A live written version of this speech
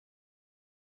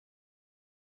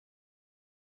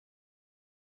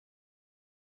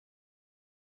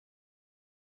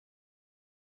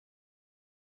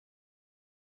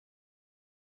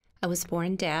I was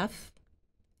born deaf,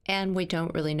 and we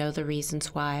don't really know the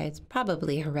reasons why. It's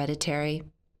probably hereditary.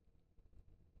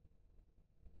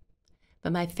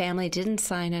 But my family didn't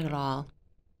sign it at all.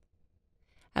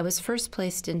 I was first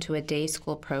placed into a day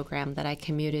school program that I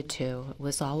commuted to. It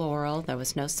was all oral. There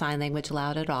was no sign language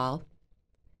allowed at all.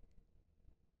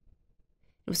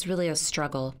 It was really a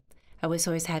struggle. I was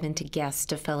always having to guess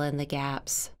to fill in the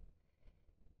gaps.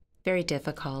 Very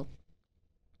difficult.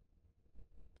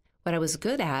 What I was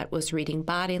good at was reading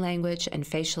body language and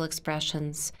facial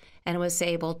expressions, and I was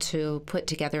able to put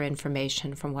together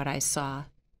information from what I saw.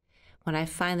 When I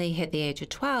finally hit the age of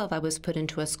 12, I was put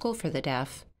into a school for the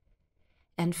deaf.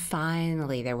 And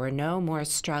finally, there were no more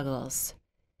struggles.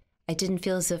 I didn't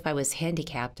feel as if I was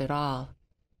handicapped at all.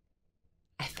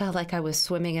 I felt like I was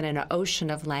swimming in an ocean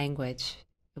of language.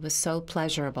 It was so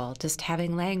pleasurable, just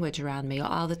having language around me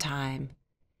all the time.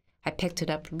 I picked it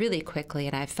up really quickly,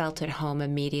 and I felt at home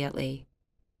immediately.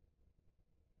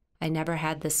 I never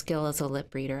had the skill as a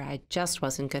lip reader. I just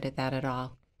wasn't good at that at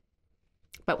all.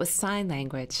 But with sign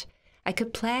language, I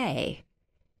could play.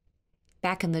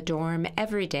 Back in the dorm,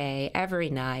 every day, every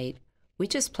night, we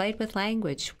just played with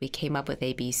language. We came up with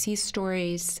ABC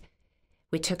stories.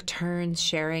 We took turns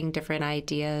sharing different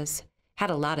ideas.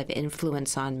 Had a lot of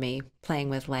influence on me playing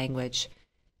with language.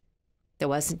 There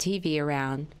wasn't TV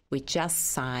around. We just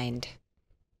signed.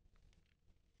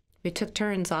 We took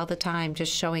turns all the time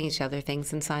just showing each other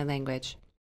things in sign language.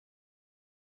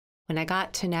 When I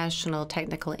got to National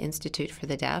Technical Institute for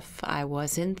the Deaf, I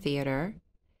was in theater,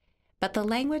 but the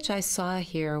language I saw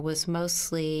here was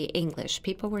mostly English.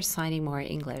 People were signing more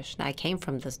English. And I came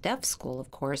from this deaf school,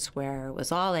 of course, where it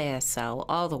was all ASL,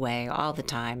 all the way, all the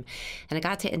time. And I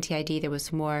got to NTID, there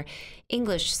was more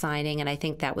English signing, and I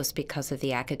think that was because of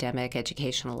the academic,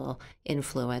 educational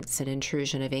influence and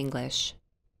intrusion of English.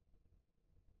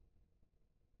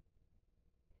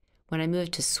 When I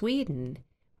moved to Sweden,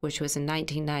 which was in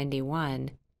 1991,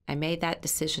 I made that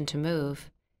decision to move.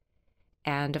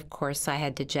 And of course, I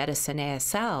had to jettison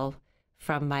ASL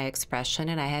from my expression,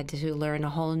 and I had to learn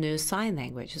a whole new sign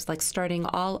language. It was like starting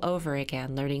all over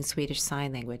again, learning Swedish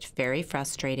Sign Language. Very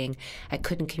frustrating. I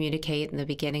couldn't communicate in the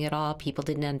beginning at all. People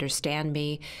didn't understand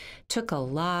me. Took a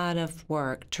lot of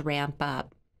work to ramp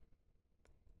up.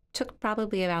 Took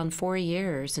probably around 4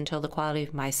 years until the quality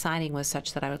of my signing was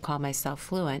such that I would call myself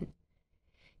fluent.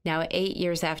 Now, 8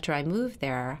 years after I moved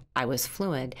there, I was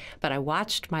fluent, but I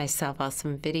watched myself on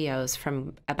some videos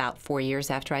from about 4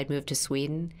 years after I'd moved to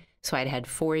Sweden. So I'd had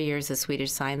 4 years of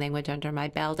Swedish Sign Language under my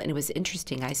belt, and it was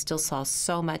interesting. I still saw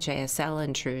so much ASL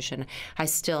intrusion. I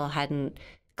still hadn't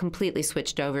completely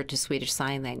switched over to Swedish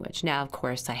Sign Language. Now, of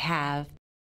course, I have.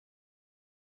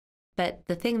 But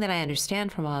the thing that I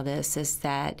understand from all this is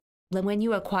that when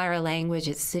you acquire a language,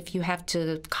 it's as if you have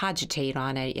to cogitate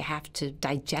on it. You have to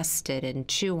digest it and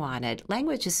chew on it.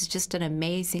 Language is just an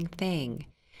amazing thing.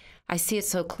 I see it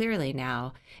so clearly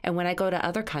now. And when I go to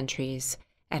other countries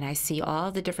and I see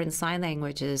all the different sign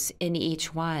languages in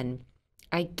each one,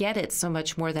 I get it so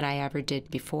much more than I ever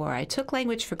did before. I took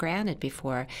language for granted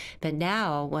before, but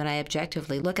now when I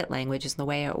objectively look at languages and the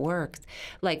way it works,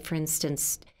 like for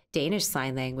instance, Danish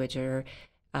Sign Language or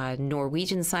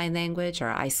Norwegian Sign Language or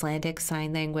Icelandic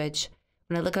Sign Language.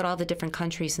 When I look at all the different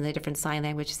countries and the different sign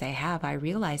languages they have, I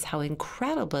realize how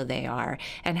incredible they are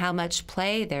and how much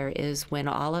play there is when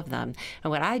all of them.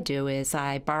 And what I do is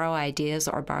I borrow ideas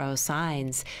or borrow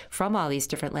signs from all these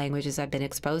different languages I've been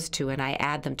exposed to, and I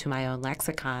add them to my own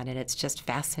lexicon, and it's just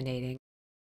fascinating.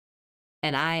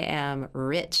 And I am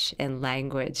rich in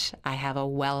language. I have a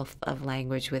wealth of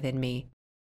language within me.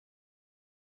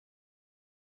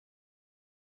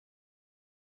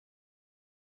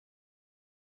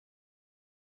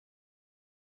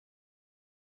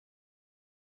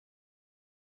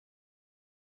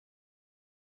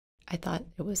 I thought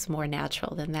it was more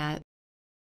natural than that.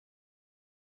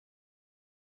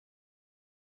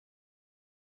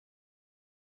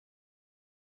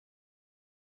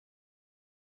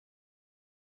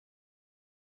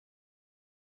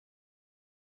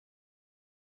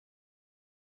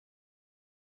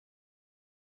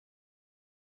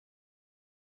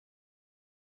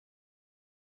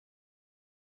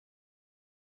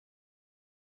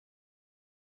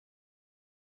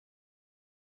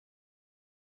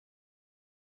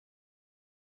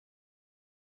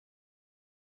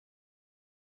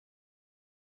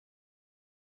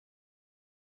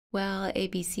 Well,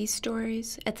 ABC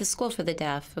stories. At the School for the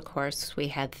Deaf, of course, we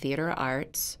had theater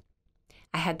arts.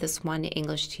 I had this one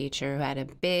English teacher who had a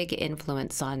big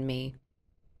influence on me.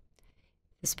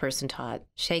 This person taught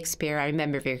Shakespeare. I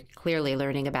remember very clearly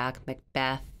learning about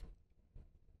Macbeth.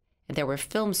 And there were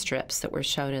film strips that were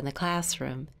shown in the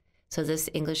classroom. So this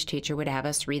English teacher would have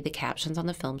us read the captions on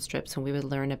the film strips, and we would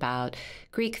learn about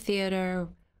Greek theater,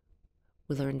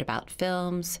 we learned about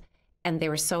films, and they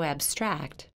were so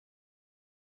abstract.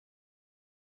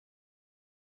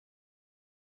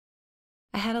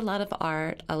 I had a lot of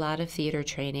art, a lot of theater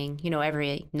training. You know,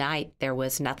 every night there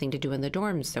was nothing to do in the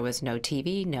dorms. There was no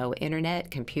TV, no internet,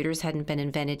 computers hadn't been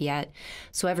invented yet.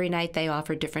 So every night they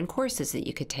offered different courses that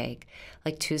you could take.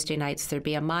 Like Tuesday nights there'd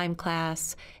be a mime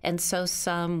class, and so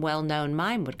some well-known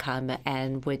mime would come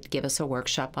and would give us a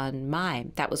workshop on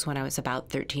mime. That was when I was about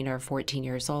 13 or 14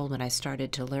 years old when I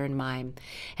started to learn mime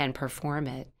and perform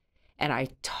it. And I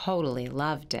totally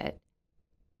loved it.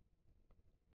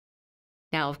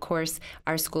 Now, of course,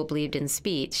 our school believed in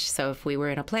speech, so if we were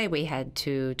in a play, we had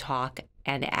to talk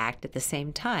and act at the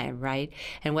same time, right?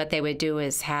 And what they would do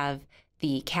is have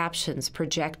the captions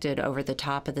projected over the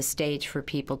top of the stage for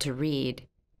people to read.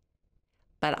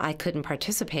 But I couldn't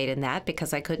participate in that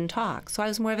because I couldn't talk. So I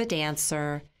was more of a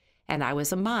dancer, and I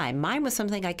was a mime. Mime was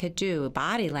something I could do,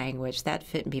 body language, that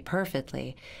fit me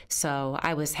perfectly. So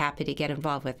I was happy to get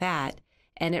involved with that.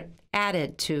 And it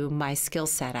added to my skill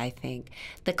set, I think.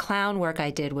 The clown work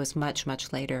I did was much,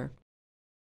 much later.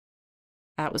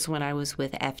 That was when I was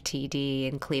with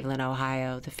FTD in Cleveland,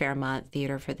 Ohio, the Fairmont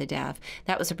Theater for the Deaf.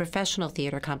 That was a professional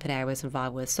theater company I was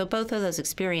involved with. So both of those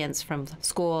experiences from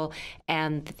school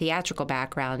and the theatrical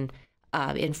background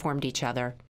informed each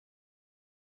other.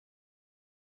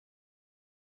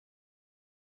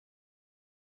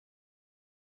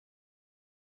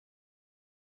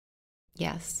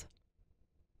 Yes.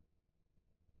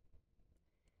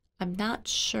 I'm not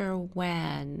sure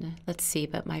when, let's see,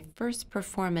 but my first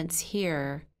performance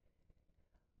here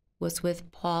was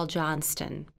with Paul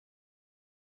Johnston.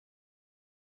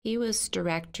 He was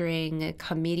directing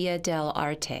Commedia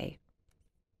dell'arte.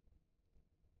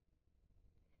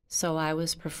 So I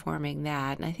was performing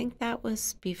that, and I think that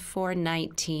was before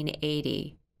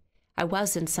 1980. I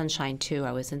was in Sunshine 2.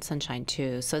 I was in Sunshine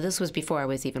 2. So this was before I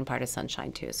was even part of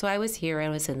Sunshine 2. So I was here, I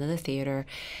was in the theater,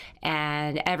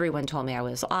 and everyone told me I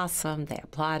was awesome. They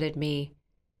applauded me.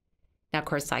 Now, of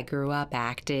course, I grew up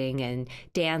acting and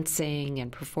dancing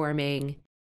and performing.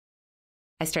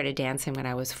 I started dancing when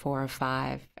I was 4 or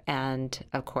 5, and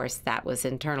of course, that was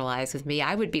internalized with me.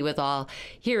 I would be with all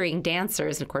hearing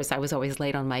dancers, and of course, I was always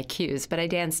late on my cues, but I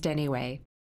danced anyway.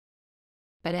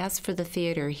 But as for the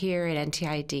theater here at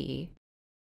NTID,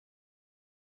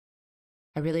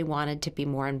 I really wanted to be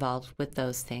more involved with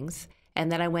those things.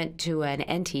 And then I went to an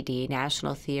NTD,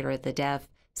 National Theater of the Deaf,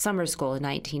 summer school in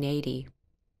 1980.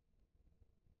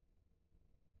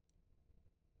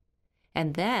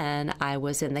 And then I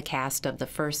was in the cast of the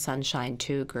first Sunshine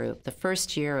 2 group, the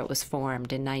first year it was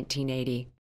formed in 1980.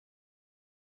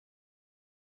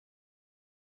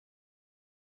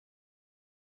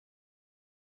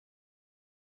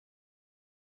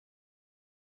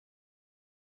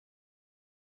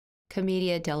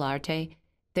 Commedia dell'arte,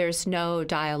 there's no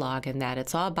dialogue in that.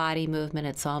 It's all body movement,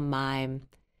 it's all mime.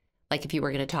 Like if you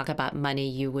were going to talk about money,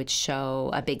 you would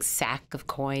show a big sack of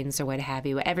coins or what have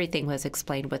you. Everything was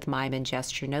explained with mime and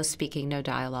gesture, no speaking, no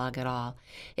dialogue at all.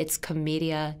 It's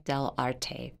Commedia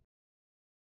dell'arte.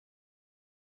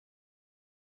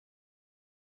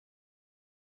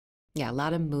 Yeah, a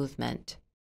lot of movement.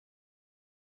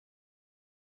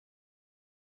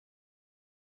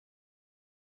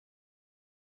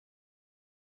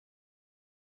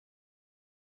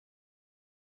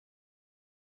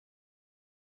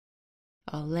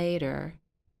 Later,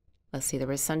 let's see, there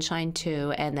was Sunshine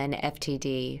 2 and then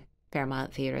FTD,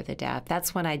 Fairmont Theater of the Deaf.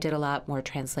 That's when I did a lot more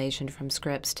translation from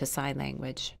scripts to sign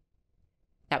language.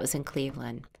 That was in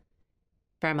Cleveland.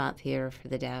 Fairmont Theater for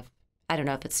the Deaf. I don't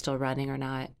know if it's still running or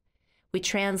not. We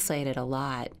translated a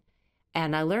lot,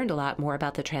 and I learned a lot more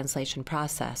about the translation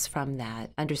process from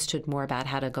that, understood more about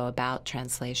how to go about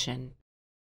translation.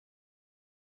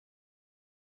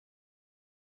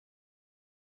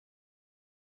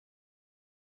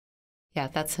 Yeah,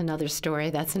 that's another story.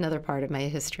 That's another part of my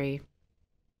history.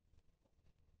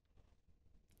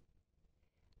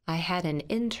 I had an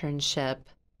internship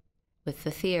with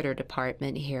the theater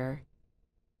department here,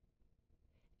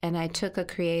 and I took a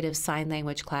creative sign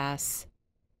language class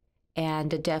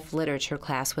and a deaf literature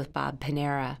class with Bob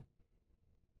Panara,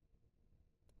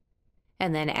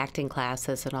 and then acting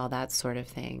classes and all that sort of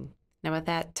thing. Now, at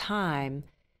that time,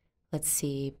 let's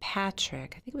see,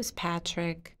 Patrick, I think it was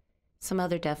Patrick, some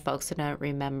other deaf folks I don't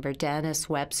remember. Dennis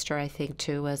Webster, I think,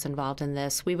 too, was involved in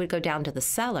this. We would go down to the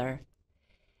cellar,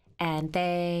 and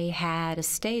they had a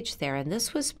stage there. And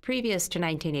this was previous to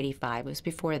 1985. It was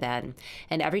before then.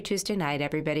 And every Tuesday night,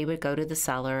 everybody would go to the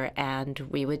cellar, and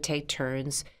we would take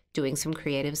turns doing some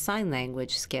creative sign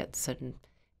language skits and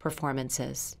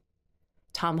performances.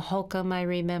 Tom Holcomb, I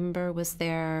remember, was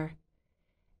there,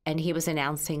 and he was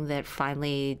announcing that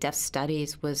finally Deaf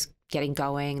Studies was getting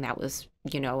going. That was,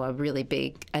 a really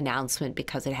big announcement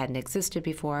because it hadn't existed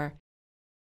before.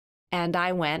 And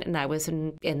I went, and I was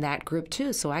in that group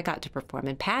too, so I got to perform.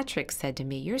 And Patrick said to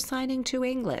me, "You're signing to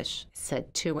English." I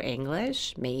said, "To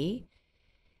English? Me?"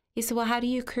 He said, "Well, how do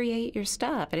you create your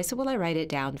stuff?" And I said, "Well, I write it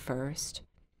down first."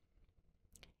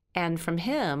 And from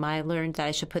him, I learned that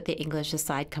I should put the English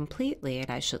aside completely, and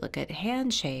I should look at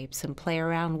hand shapes and play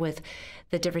around with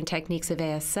the different techniques of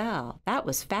ASL. That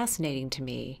was fascinating to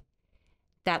me.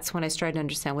 That's when I started to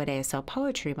understand what ASL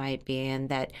poetry might be, and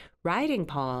that writing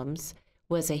poems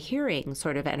was a hearing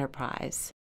sort of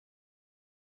enterprise.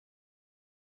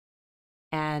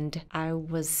 And I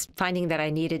was finding that I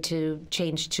needed to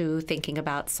change to thinking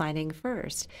about signing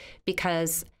first,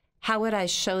 because how would I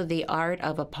show the art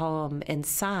of a poem in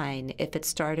sign if it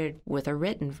started with a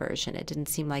written version? It didn't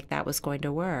seem like that was going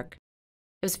to work.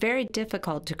 It was very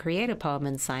difficult to create a poem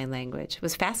in sign language. It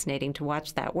was fascinating to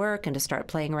watch that work and to start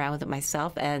playing around with it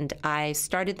myself. And I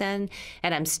started then,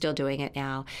 and I'm still doing it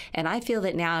now. And I feel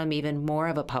that now I'm even more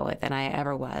of a poet than I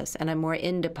ever was, and I'm more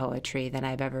into poetry than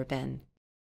I've ever been.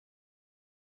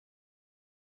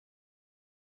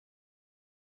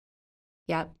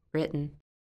 Yep, written.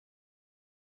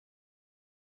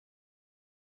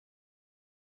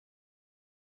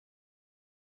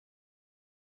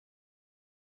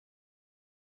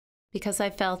 Because I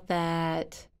felt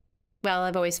that, well,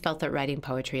 I've always felt that writing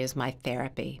poetry is my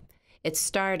therapy. It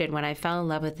started when I fell in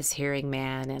love with this hearing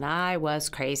man, and I was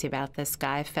crazy about this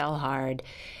guy, fell hard,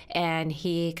 and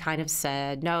he kind of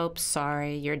said, "Nope,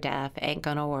 sorry, you're deaf, ain't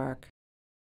gonna work."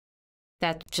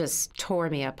 That just tore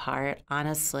me apart,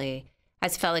 honestly. I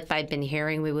just felt like if I'd been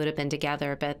hearing, we would have been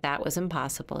together, but that was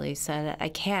impossible. He said, "I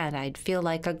can't. I'd feel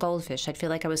like a goldfish. I'd feel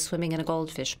like I was swimming in a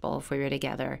goldfish bowl if we were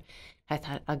together." I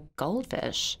thought, a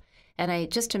goldfish? And I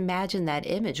just imagined that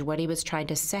image, what he was trying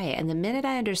to say. And the minute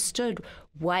I understood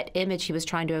what image he was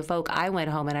trying to evoke, I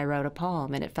went home and I wrote a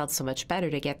poem, and it felt so much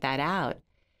better to get that out.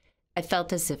 I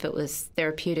felt as if it was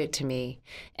therapeutic to me.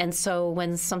 And so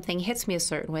when something hits me a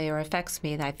certain way or affects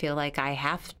me, I feel like I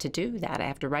have to do that. I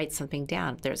have to write something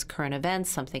down. If there's current events,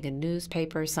 something in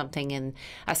newspaper, something in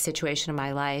a situation in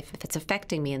my life, if it's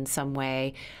affecting me in some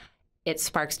way, it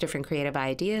sparks different creative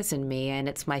ideas in me, and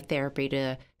it's my therapy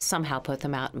to somehow put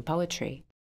them out in poetry.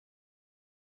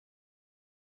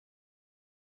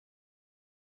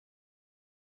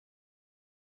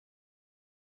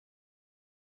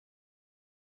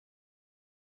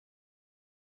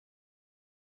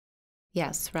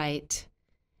 Yes, right.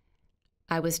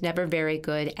 I was never very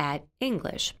good at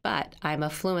English, but I'm a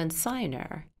fluent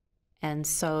signer. And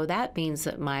so that means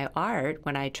that my art,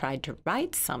 when I tried to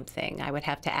write something, I would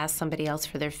have to ask somebody else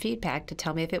for their feedback to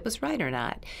tell me if it was right or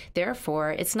not.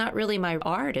 Therefore, it's not really my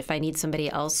art if I need somebody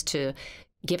else to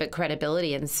give it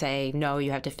credibility and say, "No, you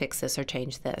have to fix this or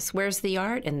change this." Where's the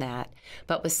art in that?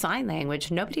 But with sign language,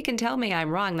 nobody can tell me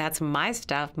I'm wrong. That's my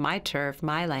stuff, my turf,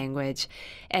 my language,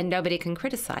 and nobody can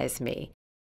criticize me.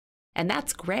 And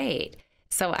that's great.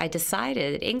 So I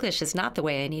decided English is not the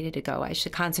way I needed to go. I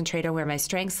should concentrate on where my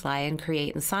strengths lie and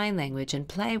create in sign language and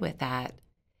play with that.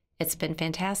 It's been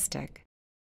fantastic.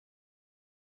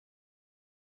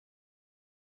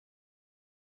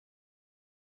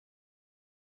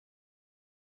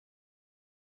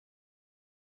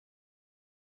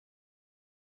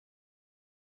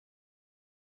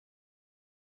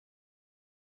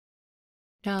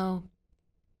 No,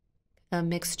 a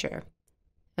mixture.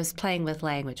 I was playing with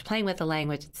language, playing with the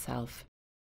language itself.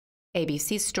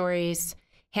 ABC stories,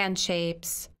 hand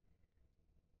shapes,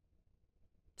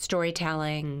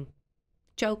 storytelling,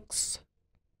 jokes,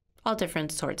 all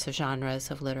different sorts of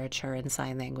genres of literature and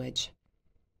sign language.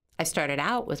 I started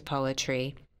out with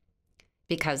poetry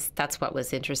because that's what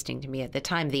was interesting to me at the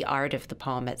time, the art of the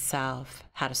poem itself,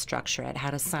 how to structure it,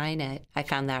 how to sign it. I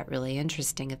found that really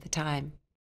interesting at the time.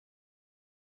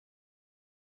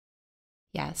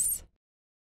 Yes.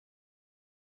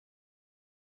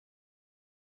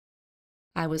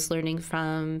 I was learning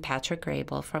from Patrick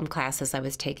Graybill from classes I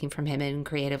was taking from him in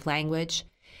creative language.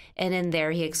 And in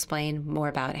there, he explained more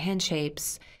about hand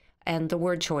shapes and the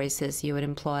word choices you would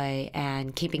employ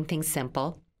and keeping things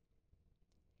simple.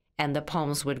 And the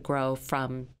poems would grow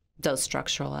from those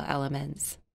structural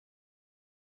elements.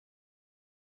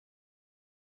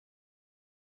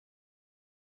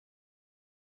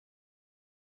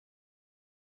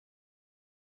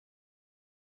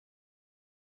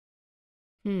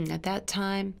 At that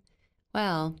time,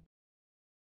 well,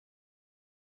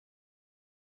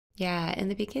 Yeah, in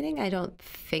the beginning, I don't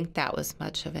think that was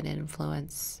much of an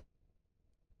influence.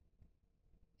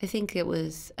 I think it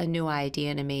was a new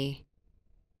idea to me.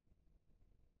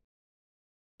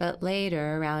 But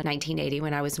later, around 1980,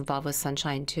 when I was involved with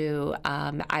Sunshine 2,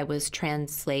 I was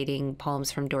translating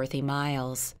poems from Dorothy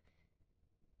Miles.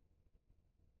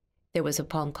 There was a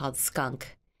poem called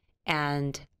Skunk,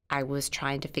 and I was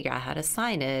trying to figure out how to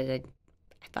sign it.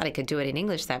 I thought I could do it in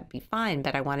English, that'd be fine,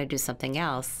 but I wanted to do something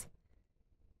else.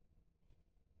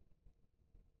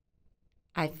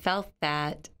 I felt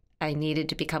that I needed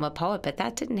to become a poet, but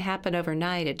that didn't happen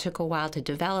overnight. It took a while to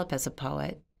develop as a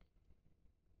poet.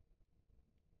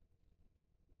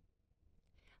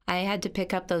 I had to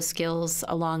pick up those skills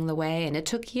along the way, and it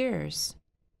took years.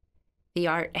 The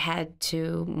art had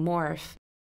to morph.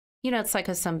 It's like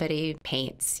if somebody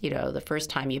paints, the first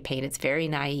time you paint, it's very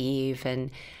naive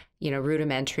and,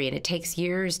 rudimentary, and it takes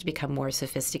years to become more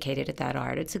sophisticated at that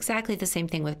art. It's exactly the same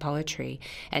thing with poetry.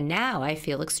 And now I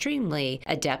feel extremely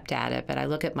adept at it, but I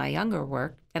look at my younger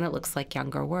work, and it looks like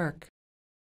younger work.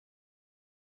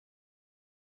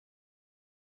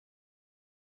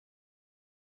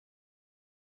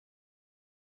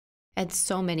 And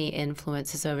so many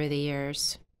influences over the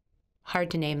years. Hard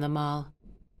to name them all.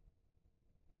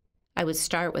 I would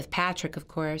start with Patrick, of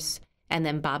course, and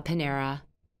then Bob Panara,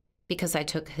 because I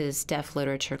took his deaf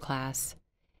literature class,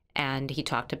 and he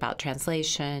talked about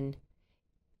translation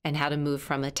and how to move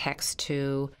from a text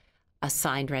to a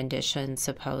signed rendition,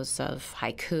 suppose, of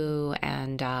haiku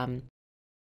and,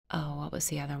 what was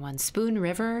the other one? Spoon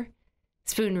River?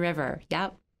 Spoon River,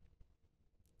 yep.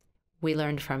 We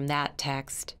learned from that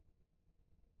text.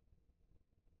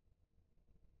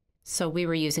 So we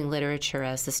were using literature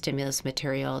as the stimulus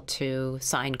material to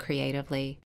sign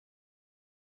creatively.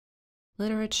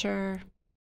 Literature.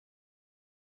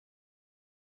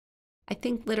 I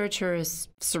think literature is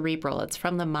cerebral. It's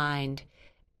from the mind.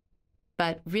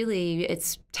 But really,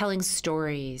 it's telling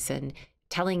stories and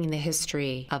telling the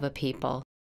history of a people.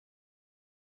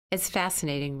 It's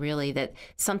fascinating, really, that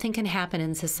something can happen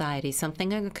in society,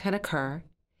 something can occur,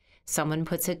 someone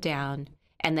puts it down,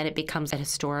 and then it becomes a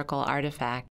historical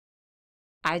artifact.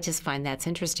 I just find that's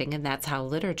interesting, and that's how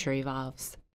literature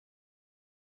evolves.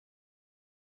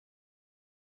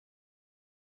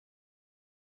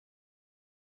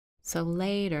 So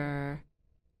later,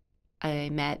 I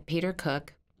met Peter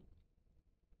Cook,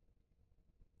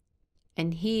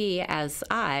 and he, as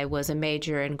I, was a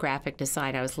major in graphic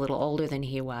design. I was a little older than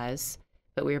he was,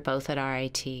 but we were both at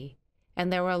RIT.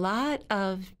 And there were a lot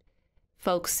of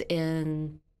folks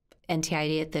in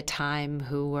NTID at the time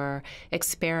who were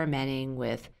experimenting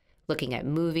with looking at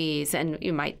movies. And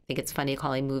you might think it's funny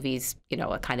calling movies,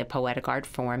 a kind of poetic art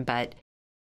form, but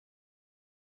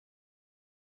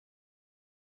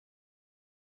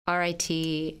RIT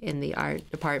in the art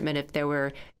department, if there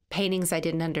were paintings I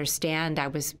didn't understand, I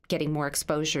was getting more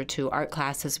exposure to art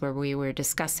classes where we were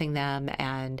discussing them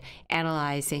and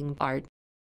analyzing art.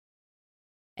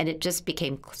 And it just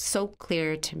became so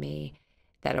clear to me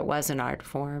that it was an art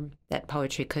form, that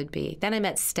poetry could be. Then I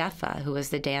met Steph, who was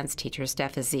the dance teacher,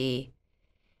 Steph Z.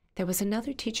 There was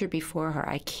another teacher before her.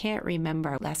 I can't remember.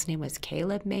 Her last name was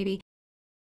Caleb, maybe.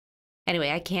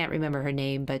 Anyway, I can't remember her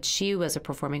name, but she was a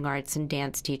performing arts and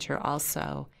dance teacher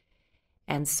also.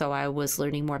 And so I was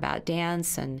learning more about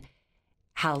dance and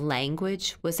how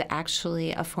language was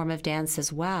actually a form of dance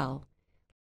as well.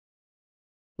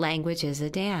 Language is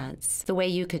a dance. The way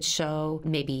you could show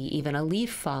maybe even a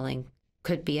leaf falling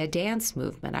could be a dance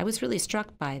movement. I was really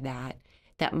struck by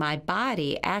that my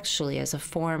body actually is a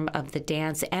form of the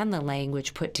dance and the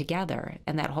language put together,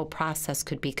 and that whole process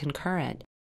could be concurrent.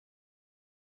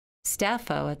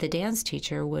 Steffo, the dance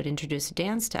teacher, would introduce a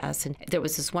dance to us, and there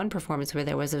was this one performance where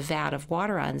there was a vat of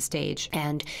water on stage,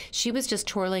 and she was just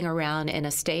twirling around in a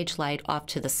stage light off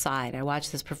to the side. I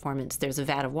watched this performance. There's a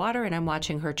vat of water, and I'm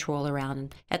watching her twirl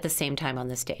around at the same time on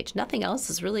the stage. Nothing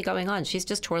else is really going on. She's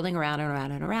just twirling around and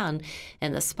around and around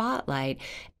in the spotlight,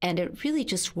 and it really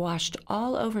just washed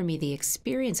all over me, the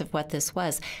experience of what this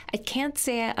was. I can't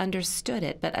say I understood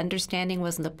it, but understanding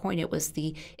wasn't the point. It was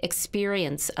the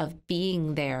experience of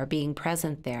being there, being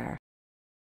present there.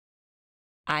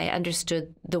 I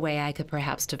understood the way I could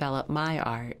perhaps develop my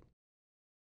art.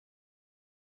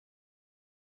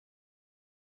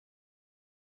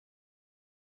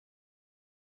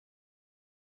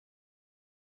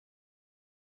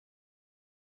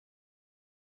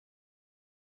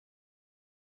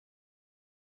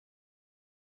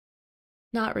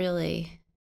 Not really.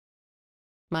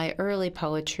 My early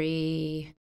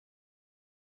poetry,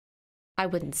 I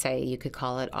wouldn't say you could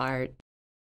call it art.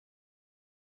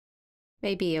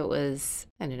 Maybe it was,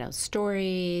 I don't know,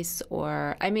 stories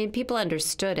or, I mean, people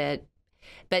understood it,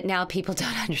 but now people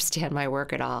don't understand my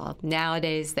work at all.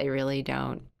 Nowadays, they really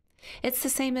don't. It's the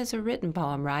same as a written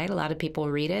poem, right? A lot of people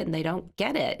read it and they don't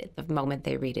get it the moment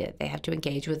they read it. They have to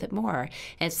engage with it more.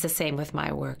 And it's the same with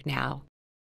my work now.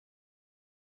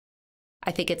 I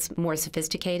think it's more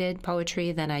sophisticated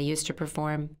poetry than I used to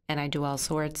perform, and I do all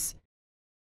sorts.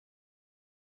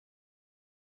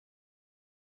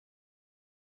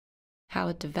 How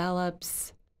it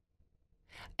develops.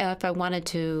 If I wanted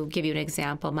to give you an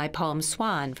example, my poem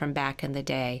Swan from back in the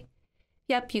day.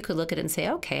 Yep, you could look at it and say,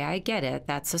 okay, I get it.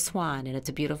 That's a swan, and it's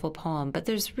a beautiful poem. But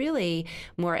there's really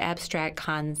more abstract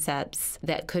concepts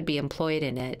that could be employed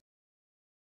in it.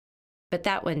 But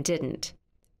that one didn't.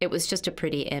 It was just a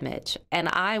pretty image. And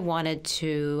I wanted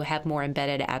to have more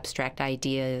embedded abstract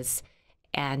ideas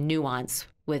and nuance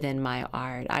within my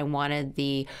art. I wanted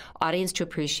the audience to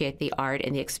appreciate the art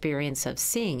and the experience of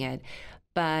seeing it.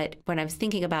 But when I was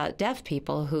thinking about deaf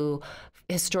people who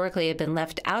historically have been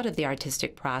left out of the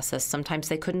artistic process, sometimes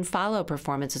they couldn't follow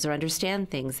performances or understand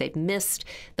things. They've missed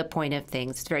the point of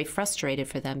things. It's very frustrated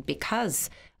for them because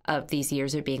of these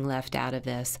years of being left out of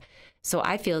this. So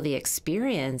I feel the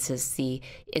experience is the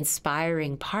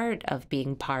inspiring part of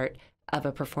being part of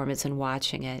a performance and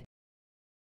watching it.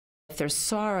 If there's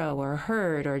sorrow or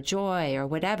hurt or joy or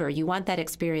whatever, you want that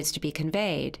experience to be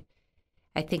conveyed.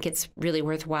 I think it's really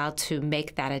worthwhile to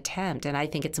make that attempt, and I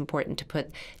think it's important to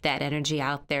put that energy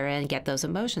out there and get those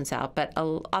emotions out, but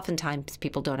oftentimes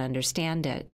people don't understand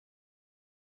it.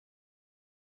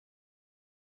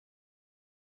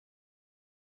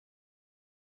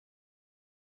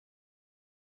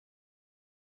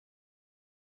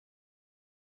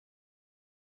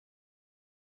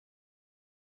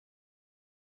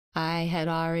 I had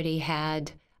already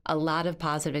had a lot of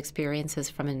positive experiences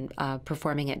from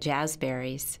performing at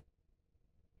Jazzberries.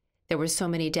 There were so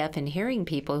many deaf and hearing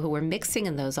people who were mixing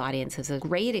in those audiences, a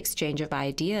great exchange of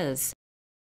ideas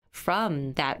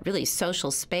from that really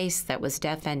social space that was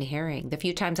deaf and hearing. The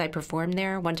few times I performed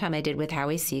there, one time I did with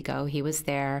Howie Seago, he was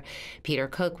there, Peter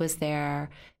Cook was there,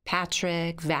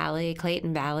 Patrick,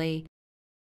 Clayton Valley,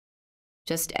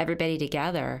 just everybody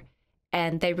together.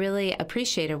 And they really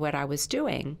appreciated what I was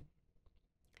doing.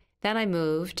 Then I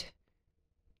moved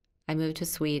to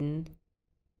Sweden.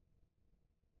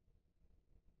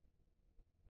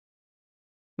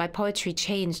 My poetry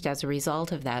changed as a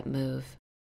result of that move.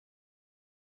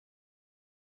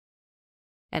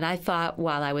 And I thought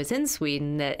while I was in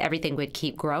Sweden that everything would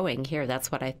keep growing here.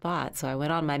 That's what I thought. So I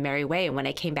went on my merry way. And when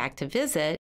I came back to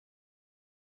visit,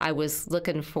 I was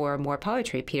looking for more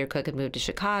poetry. Peter Cook had moved to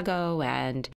Chicago,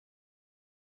 and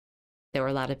there were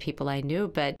a lot of people I knew,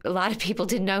 but a lot of people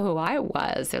didn't know who I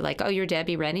was. They're like, oh, you're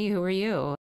Debbie Rennie? Who are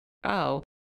you? Oh,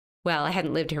 well, I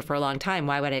hadn't lived here for a long time.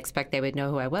 Why would I expect they would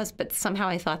know who I was? But somehow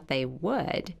I thought they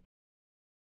would.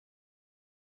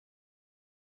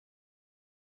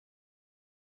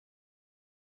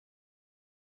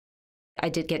 I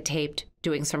did get taped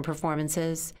doing some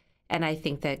performances, and I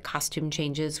think that costume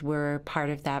changes were part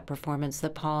of that performance, the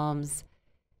poems.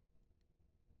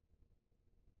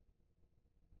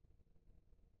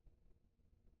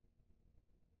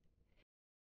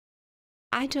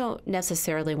 I don't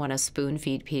necessarily want to spoon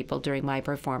feed people during my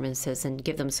performances and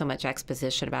give them so much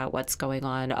exposition about what's going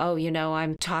on. Oh, you know,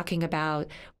 I'm talking about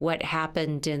what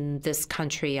happened in this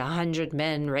country. 100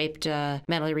 men raped a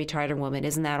mentally retarded woman.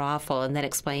 Isn't that awful? And then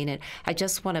explain it. I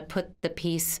just want to put the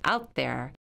piece out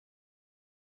there.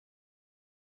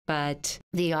 But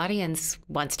the audience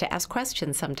wants to ask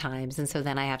questions sometimes, and so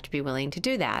then I have to be willing to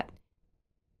do that.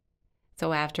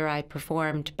 So after I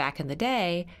performed back in the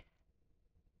day,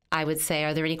 I would say,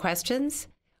 are there any questions?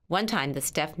 One time, this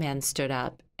deaf man stood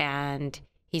up and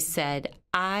he said,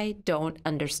 I don't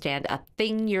understand a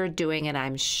thing you're doing, and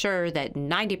I'm sure that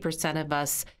 90% of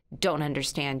us don't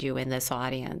understand you in this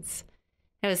audience.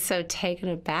 I was so taken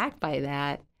aback by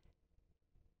that.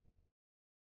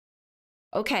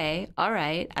 Okay, all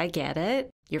right, I get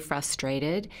it. You're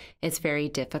frustrated. It's very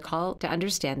difficult to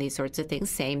understand these sorts of things.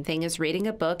 Same thing as reading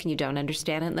a book and you don't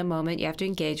understand it in the moment. You have to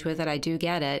engage with it. I do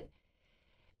get it.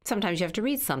 Sometimes you have to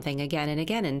read something again and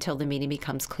again until the meaning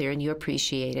becomes clear and you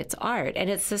appreciate its art. And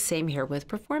it's the same here with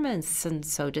performance. And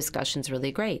so discussion's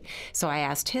really great. So I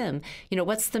asked him, you know,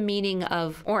 what's the meaning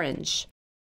of orange?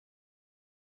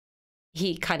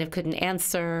 He kind of couldn't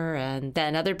answer. And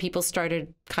then other people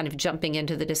started kind of jumping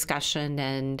into the discussion.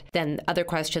 And then other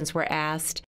questions were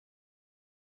asked.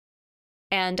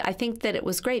 And I think that it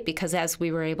was great because as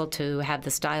we were able to have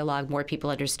this dialogue, more people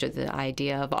understood the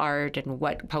idea of art and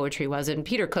what poetry was. And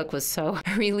Peter Cook was so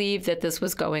relieved that this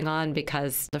was going on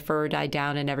because the furor died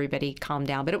down and everybody calmed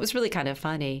down. But it was really kind of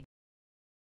funny.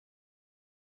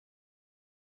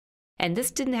 And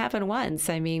this didn't happen once.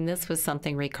 I mean, this was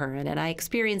something recurrent. And I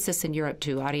experienced this in Europe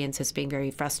too, audiences being very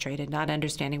frustrated, not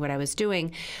understanding what I was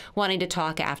doing, wanting to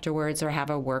talk afterwards or have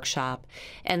a workshop.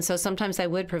 And so sometimes I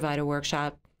would provide a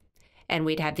workshop and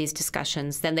we'd have these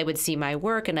discussions. Then they would see my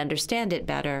work and understand it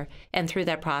better. And through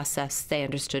that process, they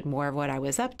understood more of what I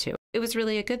was up to. It was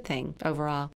really a good thing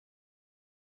overall.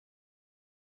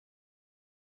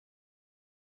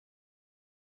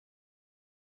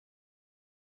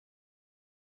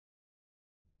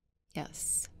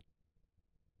 Yes.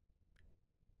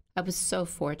 I was so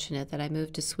fortunate that I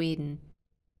moved to Sweden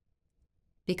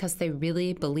because they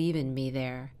really believe in me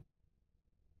there.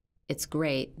 It's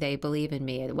great. They believe in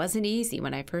me. It wasn't easy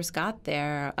when I first got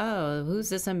there. Oh, who's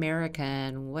this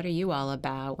American? What are you all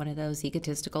about? One of those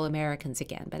egotistical Americans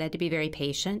again. But I had to be very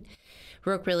patient,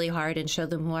 work really hard, and show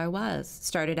them who I was.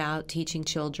 Started out teaching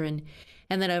children.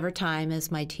 And then over time, as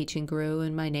my teaching grew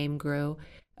and my name grew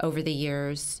over the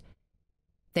years,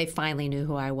 they finally knew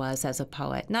who I was as a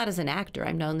poet, not as an actor.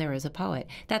 I'm known there as a poet.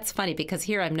 That's funny because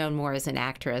here I'm known more as an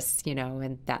actress, you know,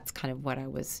 and that's kind of what I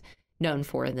was known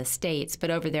for in the States. But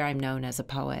over there, I'm known as a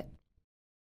poet.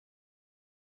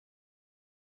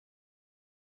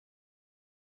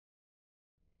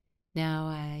 Now,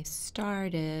 I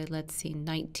started,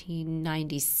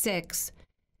 1996,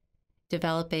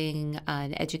 developing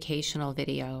an educational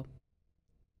video.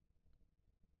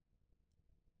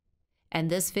 And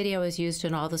this video is used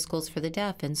in all the schools for the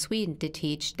deaf in Sweden to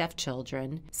teach deaf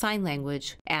children sign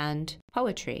language and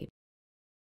poetry.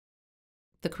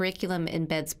 The curriculum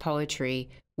embeds poetry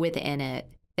within it.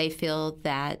 They feel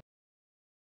that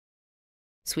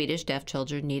Swedish deaf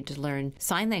children need to learn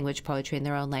sign language poetry in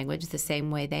their own language the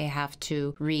same way they have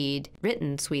to read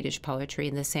written Swedish poetry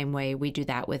in the same way we do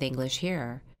that with English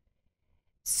here.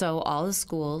 So all the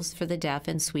schools for the deaf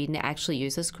in Sweden actually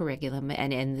use this curriculum,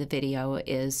 and in the video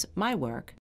is my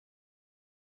work.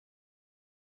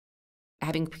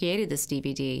 Having created this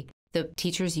DVD, the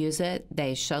teachers use it,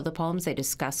 they show the poems, they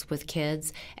discuss with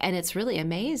kids, and it's really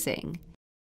amazing.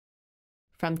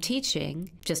 From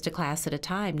teaching just a class at a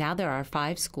time, now there are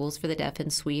 5 schools for the deaf in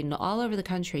Sweden all over the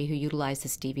country who utilize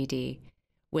this DVD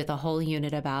with a whole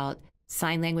unit about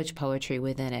sign language poetry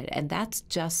within it. And that's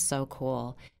just so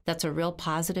cool. That's a real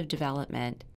positive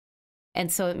development.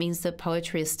 And so it means that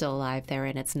poetry is still alive there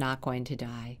and it's not going to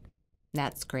die.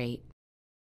 That's great.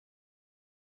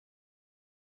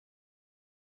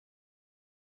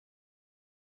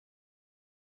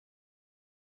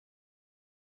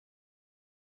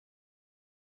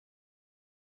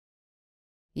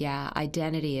 Yeah,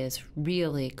 identity is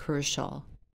really crucial.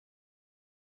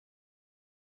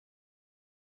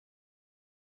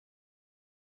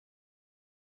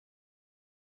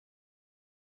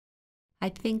 I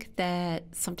think that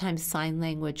sometimes sign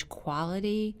language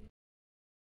quality,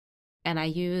 and I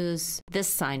use this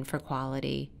sign for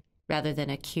quality rather than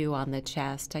a Q on the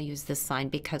chest. I use this sign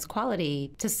because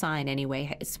quality, to sign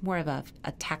anyway, it's more of a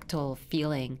tactile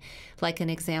feeling. Like an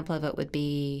example of it would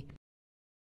be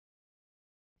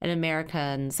in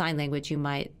American Sign Language, you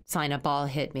might sign a ball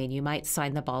hit me, and you might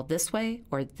sign the ball this way,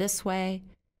 or this way,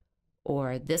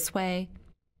 or this way.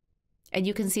 And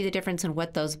you can see the difference in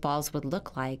what those balls would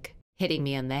look like hitting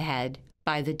me in the head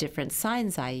by the different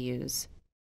signs I use.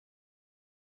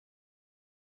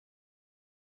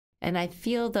 And I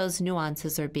feel those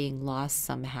nuances are being lost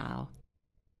somehow.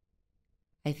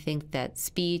 I think that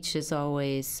speech is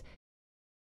always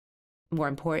more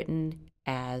important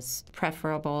as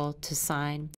preferable to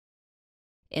sign.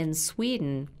 In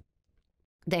Sweden,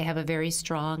 they have a very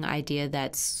strong idea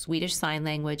that Swedish Sign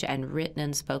Language and written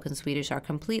and spoken Swedish are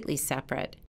completely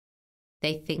separate.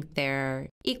 They think they're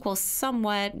equal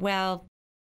somewhat. Well,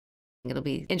 it'll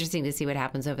be interesting to see what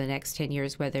happens over the next 10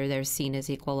 years, whether they're seen as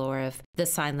equal or if the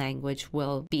sign language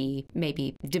will be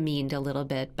maybe demeaned a little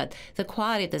bit. But the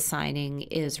quality of the signing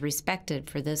is respected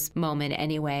for this moment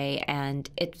anyway, and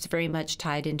it's very much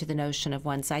tied into the notion of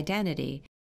one's identity.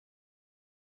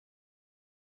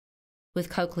 With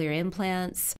cochlear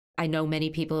implants, I know many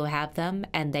people who have them,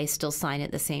 and they still sign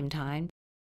at the same time.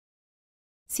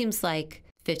 Seems like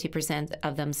 50%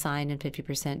 of them sign and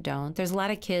 50% don't. There's a lot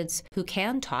of kids who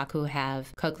can talk who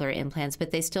have cochlear implants,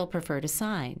 but they still prefer to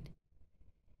sign.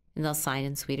 And they'll sign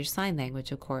in Swedish Sign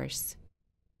Language, of course.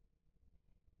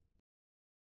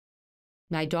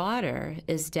 My daughter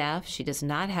is deaf. She does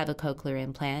not have a cochlear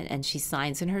implant, and she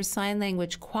signs in her sign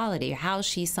language quality. How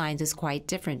she signs is quite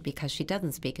different because she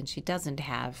doesn't speak and she doesn't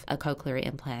have a cochlear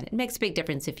implant. It makes a big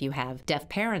difference if you have deaf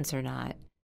parents or not.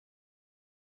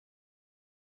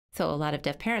 So a lot of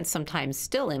deaf parents sometimes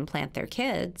still implant their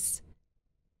kids,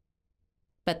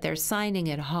 but they're signing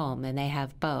at home and they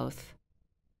have both.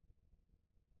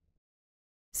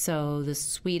 So the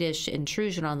Swedish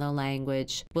intrusion on the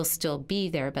language will still be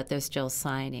there, but they're still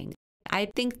signing. I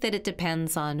think that it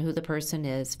depends on who the person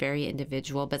is, very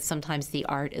individual, but sometimes the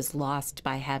art is lost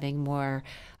by having more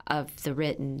of the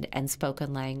written and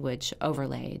spoken language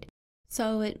overlaid.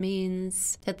 So it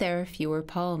means that there are fewer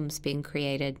poems being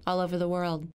created all over the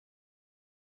world.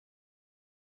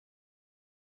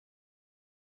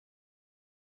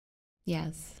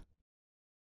 Yes.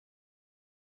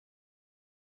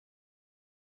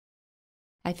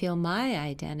 I feel my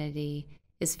identity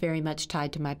is very much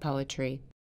tied to my poetry.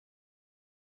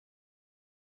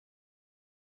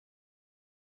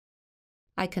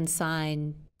 I can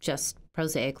sign just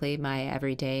prosaically my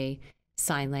everyday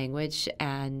sign language,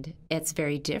 and it's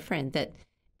very different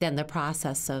than the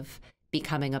process of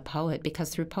becoming a poet, because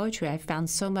through poetry I've found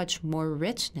so much more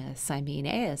richness. I mean,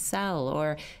 ASL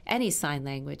or any sign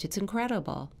language, it's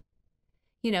incredible.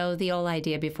 You know, the old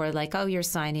idea before, like, oh, you're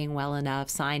signing well enough,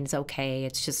 sign's okay,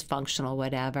 it's just functional,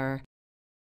 whatever.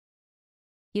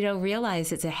 You don't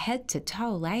realize it's a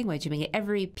head-to-toe language. I mean,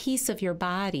 every piece of your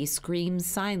body screams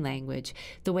sign language.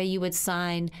 The way you would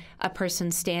sign a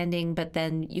person standing, but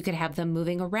then you could have them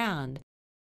moving around.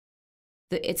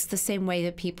 It's the same way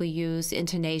that people use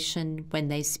intonation when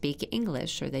they speak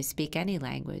English or they speak any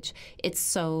language. It's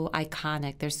so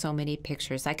iconic. There's so many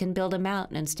pictures. I can build a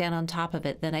mountain and stand on top of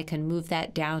it. Then I can move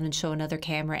that down and show another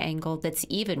camera angle that's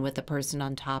even with the person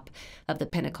on top of the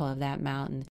pinnacle of that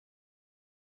mountain.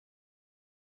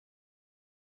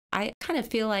 I kind of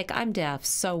feel like I'm deaf,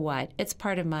 so what? It's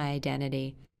part of my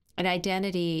identity. And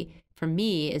identity, for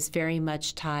me, is very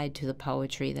much tied to the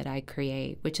poetry that I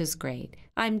create, which is great.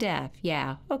 I'm deaf.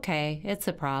 Yeah, okay, it's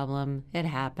a problem. It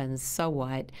happens. So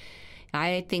what?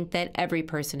 I think that every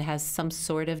person has some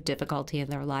sort of difficulty in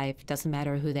their life. Doesn't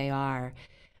matter who they are.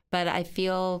 But I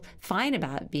feel fine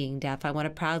about being deaf. I want to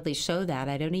proudly show that.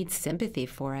 I don't need sympathy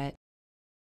for it.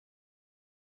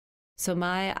 So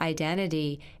my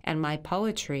identity and my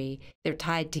poetry, they're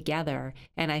tied together,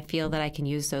 and I feel that I can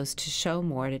use those to show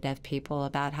more to deaf people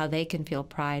about how they can feel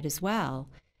pride as well.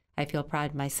 I feel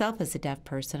pride myself as a deaf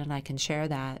person, and I can share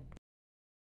that.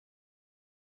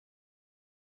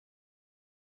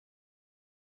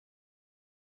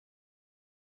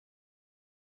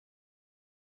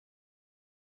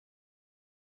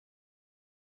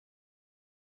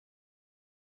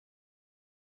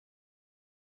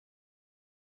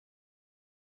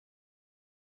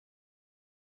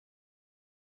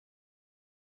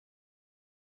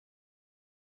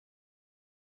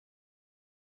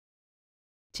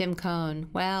 Jim Cohn,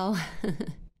 well,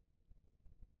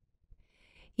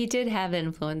 he did have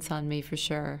influence on me for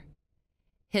sure.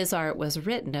 His art was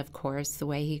written, of course, the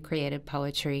way he created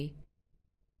poetry.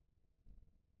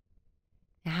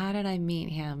 How did I meet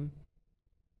him?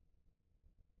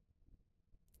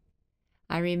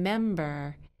 I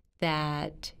remember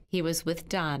that he was with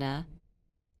Donna,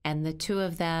 and the two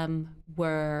of them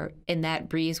were in that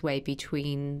breezeway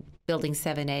between Building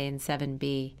 7A and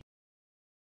 7B.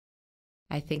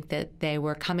 I think that they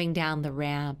were coming down the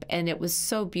ramp, and it was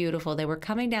so beautiful. They were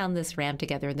coming down this ramp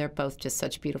together, and they're both just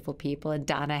such beautiful people. And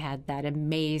Donna had that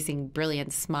amazing,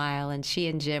 brilliant smile, and she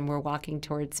and Jim were walking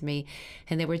towards me,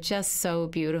 and they were just so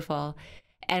beautiful.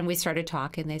 And we started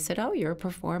talking. They said, oh, you're a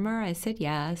performer? I said,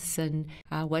 yes. And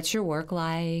what's your work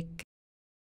like?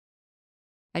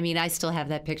 I mean, I still have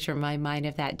that picture in my mind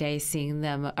of that day, seeing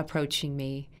them approaching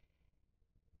me.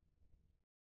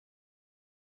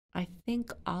 I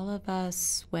think all of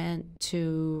us went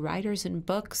to Writers and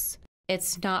Books.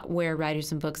 It's not where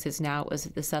Writers and Books is now. It was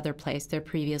at this other place, their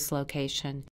previous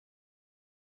location.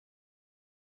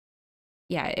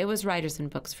 Yeah, it was Writers and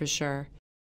Books for sure.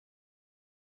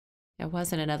 It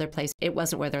wasn't another place. It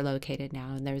wasn't where they're located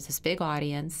now. And there was this big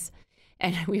audience.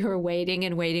 And we were waiting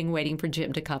and waiting for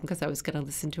Jim to come because I was going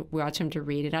to watch him to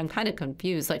read it. I'm kind of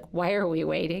confused. Like, why are we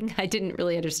waiting? I didn't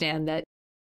really understand that.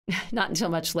 Not until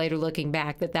much later, looking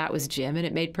back, that was Jim, and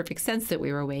it made perfect sense that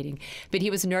we were waiting. But he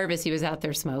was nervous. He was out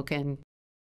there smoking,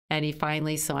 and he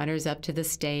finally saunters up to the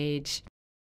stage,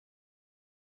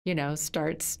 you know,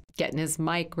 starts getting his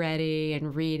mic ready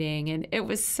and reading, and it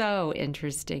was so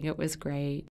interesting. It was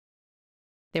great.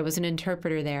 There was an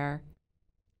interpreter there.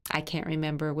 I can't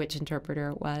remember which interpreter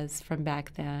it was from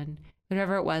back then.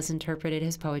 Whoever it was interpreted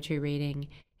his poetry reading,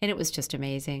 And it was just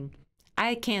amazing.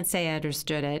 I can't say I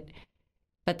understood it,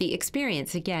 but the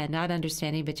experience, again, not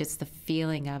understanding, but just the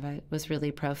feeling of it was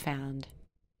really profound.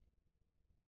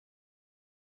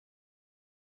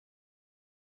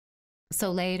 So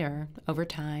later, over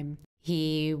time,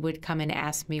 he would come and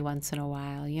ask me once in a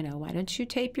while, why don't you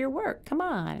tape your work? Come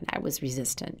on. I was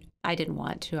resistant. I didn't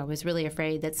want to. I was really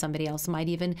afraid that somebody else might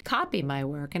even copy my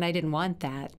work, and I didn't want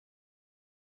that.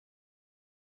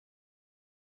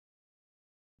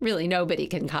 Really, nobody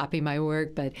can copy my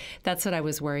work, but that's what I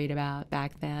was worried about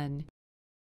back then.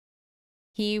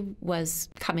 He was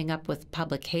coming up with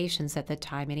publications at the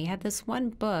time, and he had this one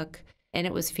book, and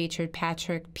it was featured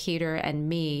Patrick, Peter, and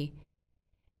me,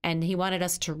 and he wanted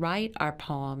us to write our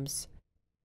poems.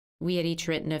 We had each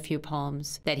written a few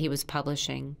poems that he was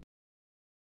publishing.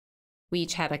 We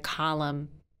each had a column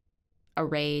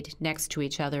arrayed next to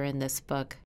each other in this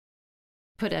book,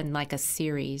 put in like a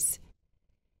series.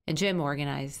 And Jim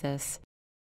organized this.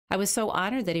 I was so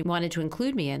honored that he wanted to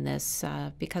include me in this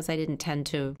because I didn't tend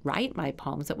to write my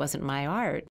poems. It wasn't my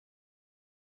art.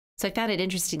 So I found it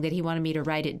interesting that he wanted me to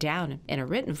write it down in a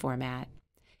written format.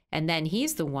 And then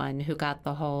he's the one who got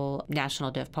the whole National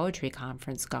Deaf Poetry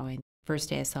Conference going, first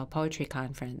ASL Poetry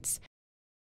Conference.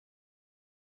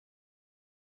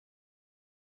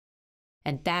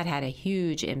 And that had a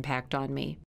huge impact on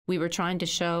me. We were trying to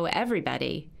show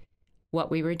everybody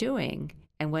what we were doing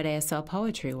and what ASL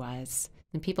poetry was.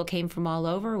 And people came from all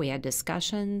over. We had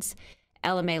discussions.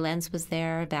 LMA Lenz was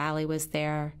there. Valley was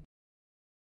there.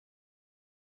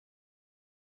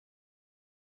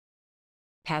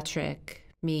 Patrick,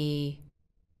 me.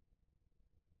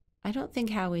 I don't think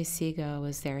Howie Seago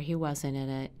was there. He wasn't in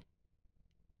it.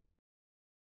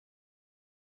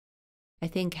 I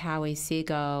think Howie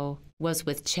Seago was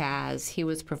with Chaz. He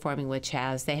was performing with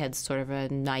Chaz. They had sort of a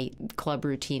night club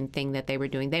routine thing that they were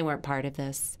doing. They weren't part of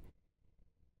this.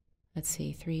 Let's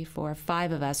see, 3, 4,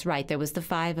 5 of us. Right, there was the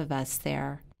 5 of us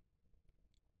there.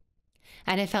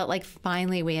 And it felt like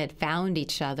finally we had found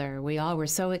each other. We all were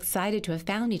so excited to have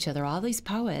found each other, all these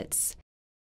poets.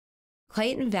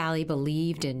 Clayton Valley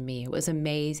believed in me. It was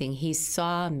amazing. He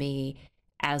saw me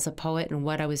as a poet and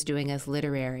what I was doing as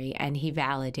literary, and he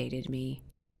validated me.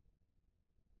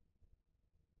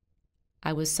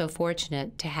 I was so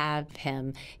fortunate to have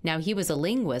him. Now, he was a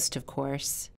linguist, of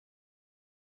course.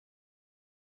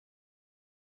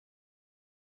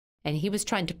 And he was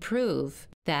trying to prove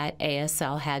that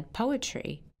ASL had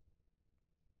poetry.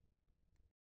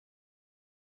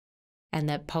 And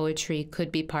that poetry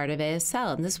could be part of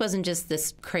ASL. And this wasn't just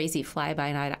this crazy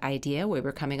fly-by-night idea we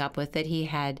were coming up with, that he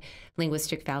had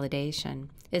linguistic validation.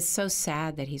 It's so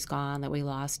sad that he's gone, that we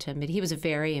lost him, but he was a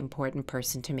very important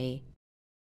person to me.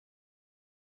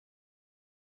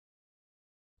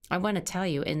 I want to tell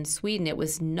you, in Sweden, it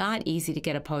was not easy to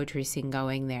get a poetry scene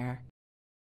going there.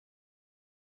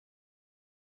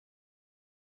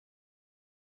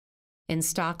 In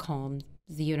Stockholm,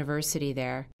 the university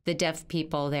there, the deaf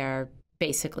people there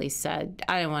basically said,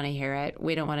 I don't want to hear it.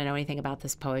 We don't want to know anything about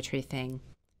this poetry thing.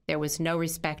 There was no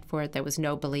respect for it. There was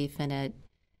no belief in it.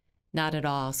 Not at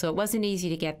all. So it wasn't easy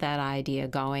to get that idea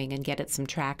going and get it some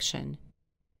traction.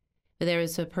 But there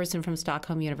was a person from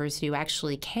Stockholm University who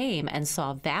actually came and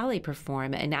saw Valley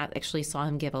perform and actually saw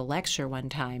him give a lecture one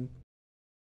time.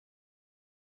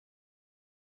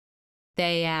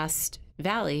 They asked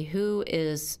Valley, who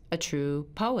is a true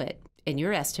poet, in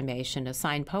your estimation, a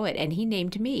signed poet? And he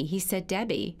named me. He said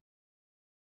Debbie.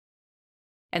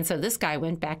 And so this guy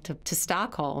went back to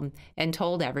Stockholm and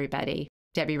told everybody,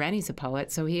 Debbie Rennie's a poet,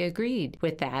 so he agreed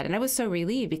with that. And I was so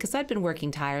relieved because I'd been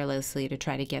working tirelessly to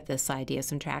try to get this idea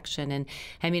some traction. And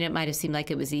I mean, it might have seemed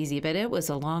like it was easy, but it was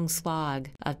a long slog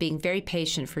of being very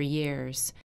patient for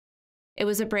years. It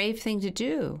was a brave thing to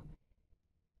do.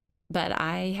 But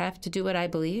I have to do what I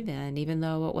believe in, even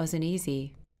though it wasn't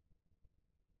easy.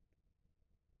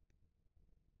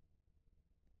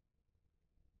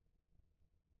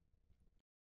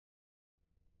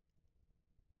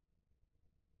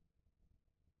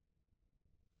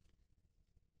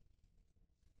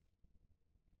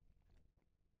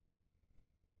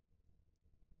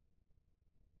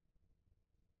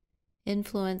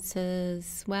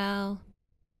 Influences, well,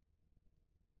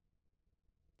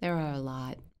 there are a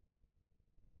lot.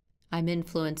 I'm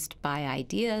influenced by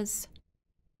ideas.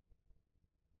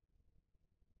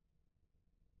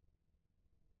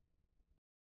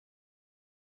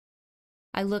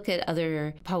 I look at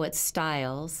other poets'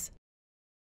 styles,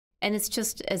 And it's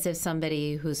just as if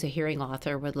somebody who's a hearing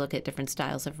author would look at different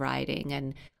styles of writing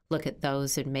and look at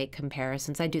those and make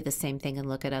comparisons. I do the same thing and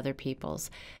look at other people's.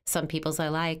 Some people's I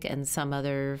like and some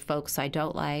other folks I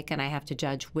don't like, and I have to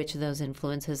judge which of those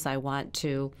influences I want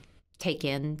to take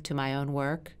into my own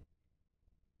work.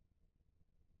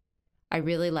 I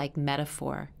really like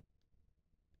metaphor.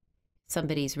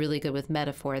 Somebody's really good with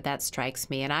metaphor, that strikes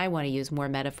me, and I want to use more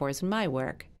metaphors in my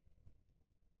work.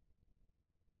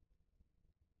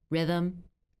 Rhythm.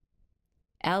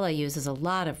 Ella uses a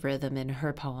lot of rhythm in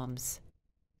her poems.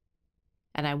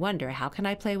 And I wonder, how can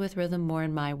I play with rhythm more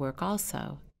in my work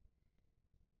also?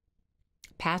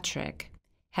 Patrick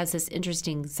has this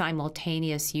interesting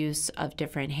simultaneous use of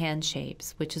different hand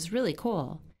shapes, which is really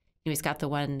cool. He's got the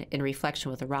one in reflection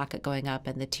with the rocket going up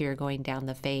and the tear going down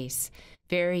the face,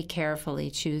 very carefully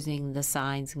choosing the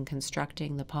signs and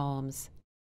constructing the poems.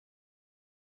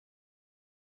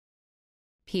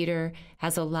 Peter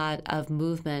has a lot of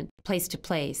movement place to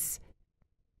place.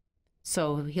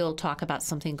 So he'll talk about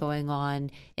something going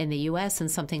on in the US and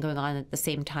something going on at the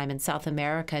same time in South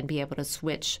America and be able to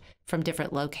switch from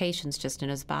different locations just in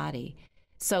his body.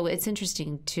 So it's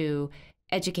interesting to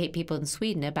educate people in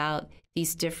Sweden about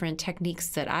these different techniques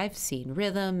that I've seen: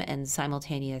 rhythm and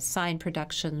simultaneous sign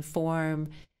production, form,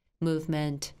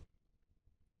 movement,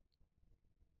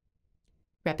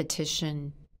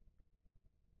 repetition.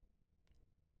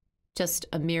 Just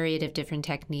a myriad of different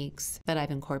techniques that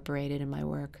I've incorporated in my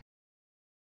work.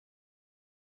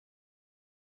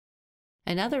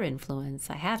 Another influence,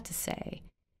 I have to say,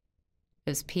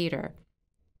 is Peter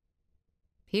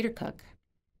Cook.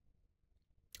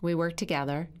 We worked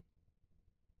together,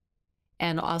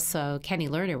 and also Kenny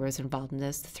Lerner was involved in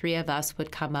this. The three of us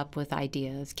would come up with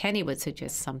ideas. Kenny would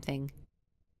suggest something.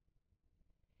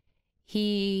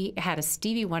 He had a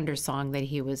Stevie Wonder song that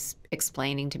he was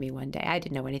explaining to me one day. I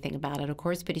didn't know anything about it, of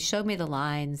course, but he showed me the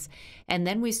lines, and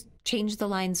then we changed the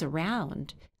lines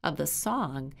around of the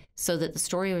song so that the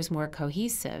story was more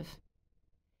cohesive.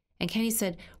 And Kenny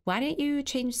said, why don't you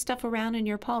change stuff around in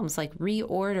your poems, like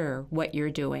reorder what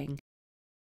you're doing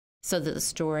so that the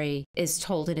story is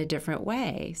told in a different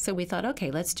way? So we thought, okay,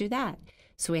 let's do that.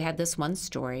 So we had this one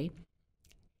story,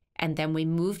 and then we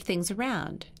moved things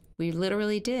around. We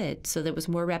literally did, so there was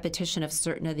more repetition of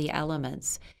certain of the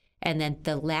elements. And then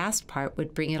the last part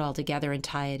would bring it all together and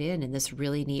tie it in this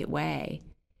really neat way.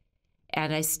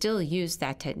 And I still use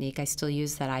that technique. I still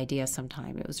use that idea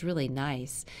sometime. It was really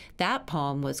nice. That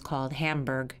poem was called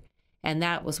Hamburg, and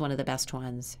that was one of the best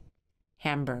ones,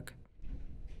 Hamburg.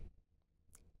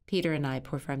 Peter and I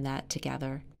performed that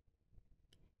together.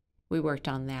 We worked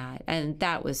on that, and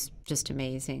that was just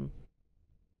amazing.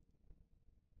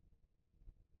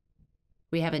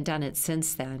 We haven't done it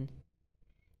since then.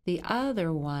 The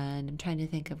other one, I'm trying to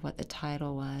think of what the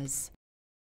title was.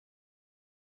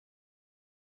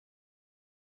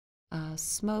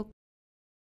 Smoke.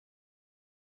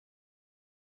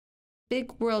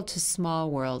 Big World to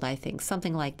Small World, I think,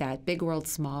 something like that. Big World,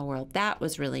 Small World. That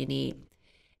was really neat.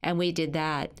 And we did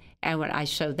that. And when I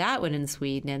showed that one in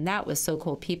Sweden, and that was so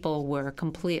cool. People were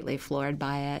completely floored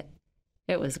by it.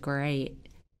 It was great.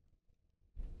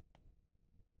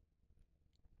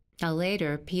 Now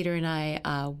later, Peter and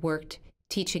I worked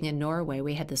teaching in Norway.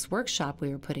 We had this workshop we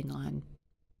were putting on.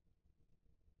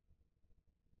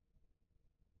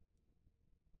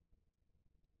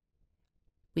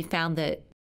 We found that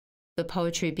the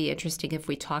poetry would be interesting if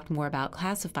we talked more about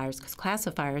classifiers, because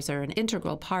classifiers are an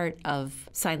integral part of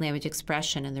sign language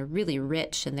expression, and they're really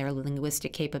rich in their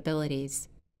linguistic capabilities.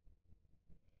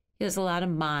 There's a lot of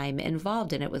mime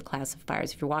involved in it with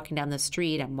classifiers. If you're walking down the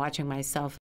street, I'm watching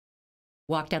myself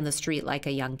walk down the street like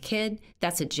a young kid.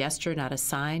 That's a gesture, not a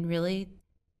sign, really.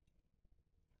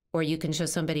 Or you can show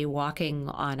somebody walking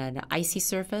on an icy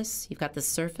surface. You've got the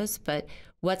surface, but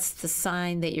what's the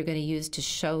sign that you're going to use to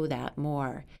show that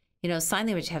more? You know, sign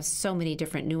language has so many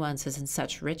different nuances and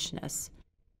such richness.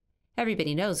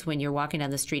 Everybody knows when you're walking down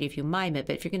the street if you mime it,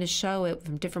 but if you're going to show it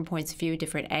from different points of view,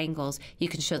 different angles, you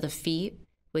can show the feet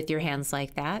with your hands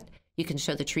like that. You can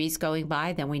show the trees going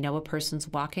by, then we know a person's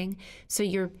walking. So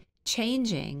you're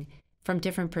changing from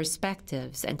different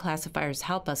perspectives, and classifiers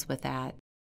help us with that.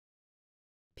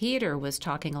 Peter was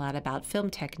talking a lot about film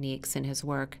techniques in his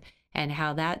work and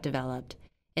how that developed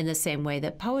in the same way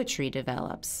that poetry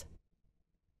develops.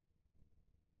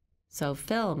 So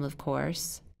film, of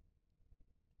course,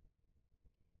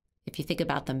 if you think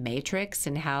about the Matrix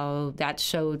and how that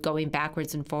showed going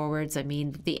backwards and forwards, I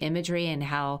mean, the imagery and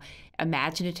how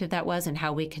imaginative that was and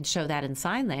how we can show that in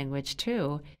sign language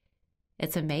too.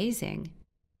 It's amazing.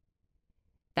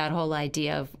 That whole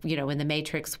idea of, in the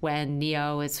Matrix when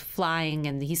Neo is flying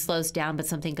and he slows down but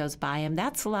something goes by him,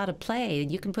 that's a lot of play.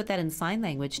 You can put that in sign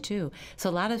language too. So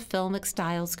a lot of filmic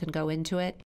styles can go into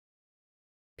it.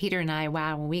 Peter and I,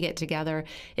 wow, when we get together,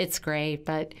 it's great,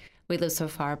 but we live so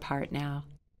far apart now.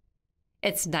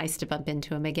 It's nice to bump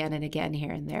into him again and again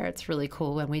here and there. It's really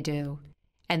cool when we do.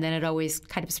 And then it always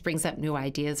kind of springs up new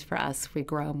ideas for us. We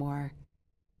grow more.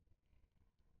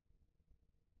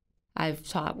 I've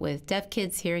taught with deaf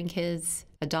kids, hearing kids,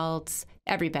 adults,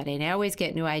 everybody, and I always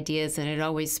get new ideas, and it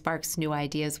always sparks new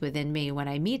ideas within me when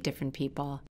I meet different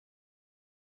people.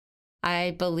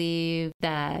 I believe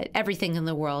that everything in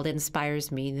the world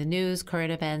inspires me. The news,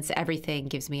 current events, everything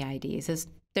gives me ideas.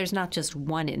 There's not just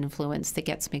one influence that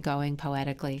gets me going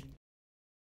poetically.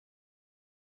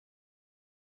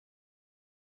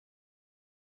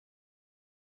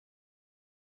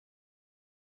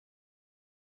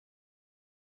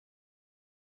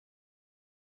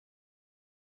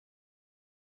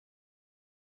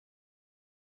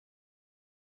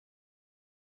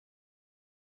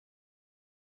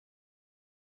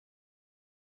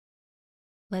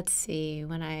 Let's see,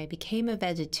 when I became a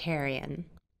vegetarian,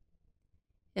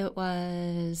 it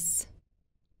was,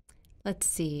 let's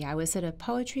see, I was at a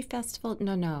poetry festival.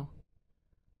 No.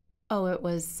 Oh, it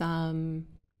was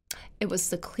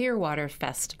the Clearwater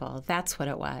Festival. That's what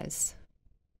it was.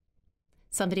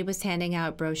 Somebody was handing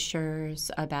out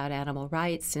brochures about animal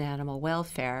rights and animal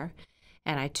welfare,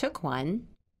 and I took one.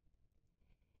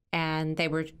 And they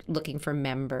were looking for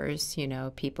members,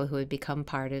 people who would become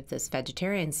part of this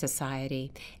vegetarian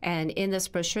society. And in this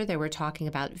brochure, they were talking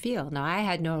about veal. Now, I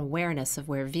had no awareness of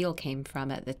where veal came from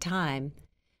at the time.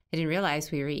 I didn't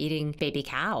realize we were eating baby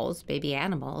cows, baby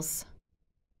animals.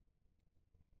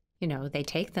 They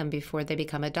take them before they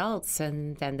become adults,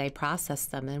 and then they process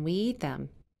them, and we eat them.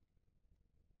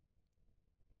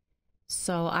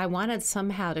 So I wanted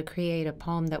somehow to create a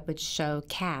poem that would show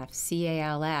calf,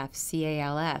 C-A-L-F,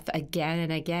 C-A-L-F, again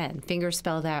and again,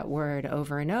 fingerspell that word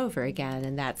over and over again.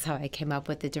 And that's how I came up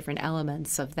with the different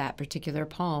elements of that particular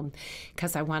poem,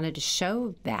 because I wanted to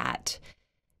show that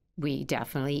we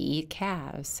definitely eat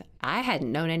calves. I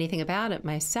hadn't known anything about it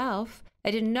myself.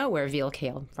 I didn't know where veal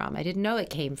came from. I didn't know it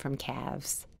came from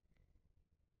calves.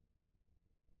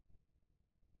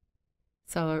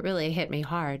 So it really hit me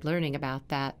hard learning about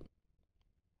that.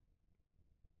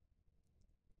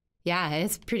 Yeah,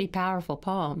 it's a pretty powerful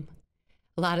poem.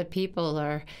 A lot of people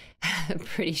are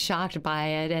pretty shocked by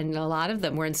it, and a lot of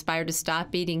them were inspired to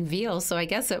stop eating veal, so I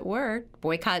guess it worked.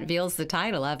 Boycott Veal's the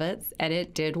title of it, and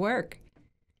it did work.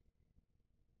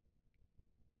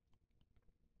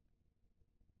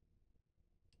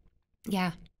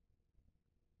 Yeah.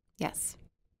 Yes.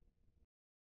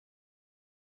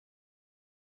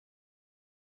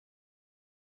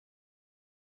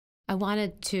 I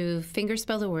wanted to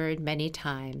fingerspell the word many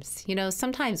times.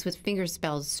 Sometimes with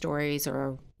fingerspelled stories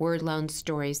or word loan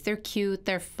stories, they're cute,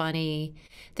 they're funny.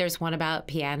 There's one about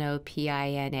piano,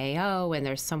 P-I-N-A-O, and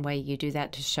there's some way you do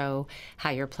that to show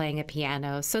how you're playing a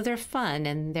piano. So they're fun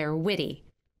and they're witty.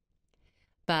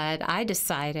 But I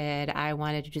decided I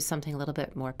wanted to do something a little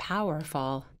bit more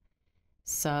powerful.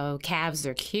 So calves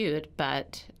are cute,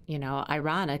 but,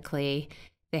 ironically,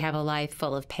 they have a life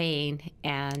full of pain,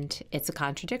 and it's a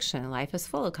contradiction. Life is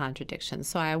full of contradictions.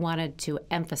 So I wanted to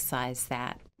emphasize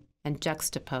that and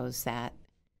juxtapose that.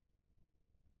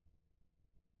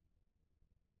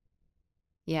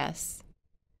 Yes.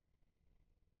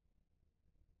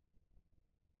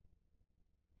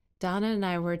 Donna and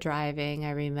I were driving,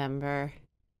 I remember,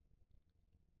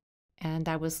 and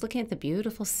I was looking at the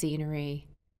beautiful scenery.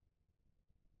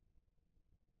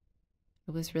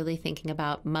 I was really thinking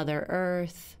about Mother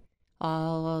Earth,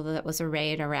 all that was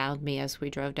arrayed around me as we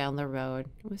drove down the road.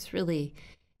 I was really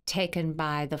taken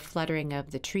by the fluttering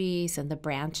of the trees and the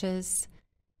branches.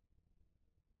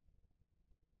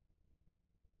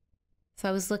 So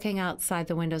I was looking outside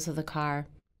the windows of the car.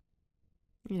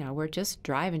 We're just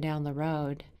driving down the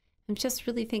road. I'm just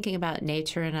really thinking about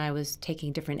nature, and I was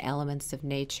taking different elements of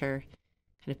nature,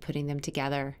 kind of putting them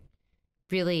together,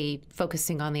 really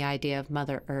focusing on the idea of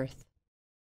Mother Earth.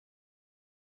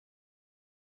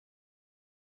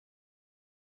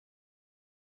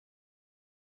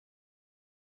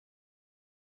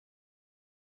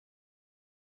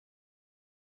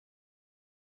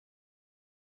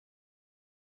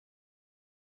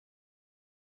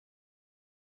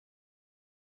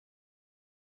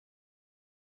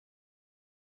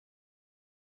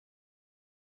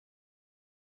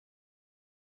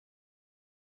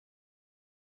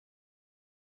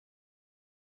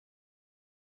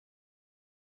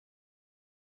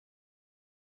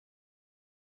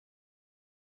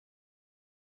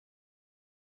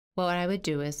 Well, what I would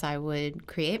do is I would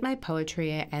create my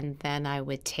poetry and then I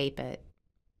would tape it.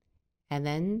 And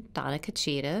then Donna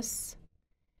Kachites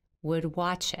would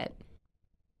watch it.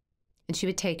 And she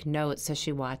would take notes as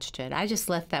she watched it. I just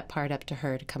left that part up to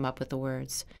her to come up with the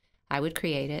words. I would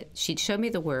create it. She'd show me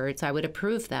the words. I would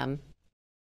approve them.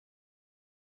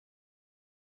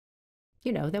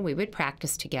 You know, then we would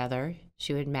practice together.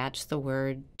 She would match the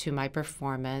word to my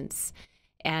performance.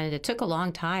 And it took a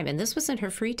long time. And this was in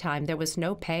her free time. There was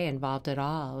no pay involved at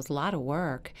all. It was a lot of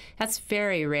work. That's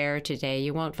very rare today.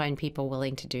 You won't find people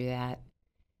willing to do that.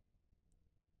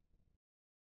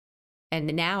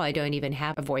 And now I don't even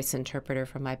have a voice interpreter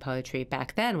for my poetry.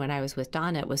 Back then, when I was with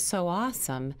Donna, it was so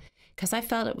awesome because I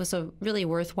felt it was a really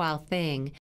worthwhile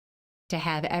thing to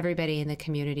have everybody in the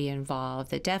community involved.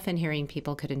 The deaf and hearing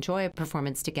people could enjoy a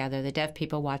performance together, the deaf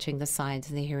people watching the signs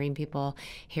and the hearing people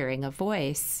hearing a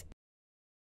voice.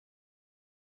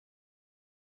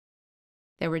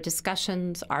 There were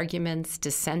discussions, arguments,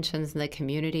 dissensions in the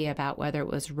community about whether it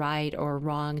was right or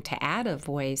wrong to add a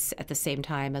voice at the same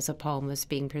time as a poem was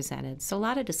being presented. So a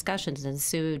lot of discussions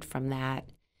ensued from that.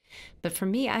 But for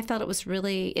me, I felt it was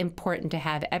really important to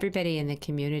have everybody in the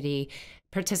community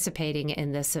participating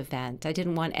in this event. I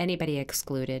didn't want anybody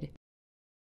excluded.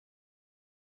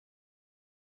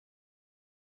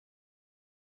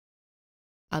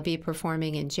 I'll be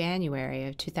performing in January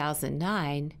of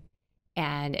 2009,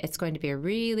 and it's going to be a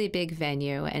really big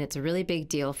venue, and it's a really big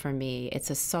deal for me. It's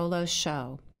a solo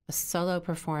show, a solo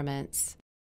performance.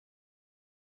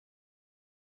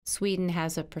 Sweden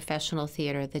has a professional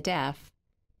theater of the deaf.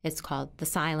 It's called the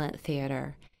Silent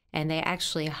Theater, and they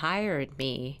actually hired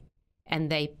me,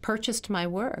 and they purchased my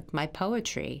work, my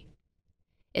poetry.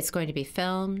 It's going to be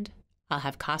filmed. I'll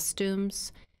have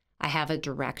costumes. I have a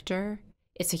director.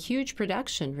 It's a huge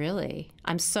production, really.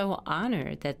 I'm so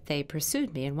honored that they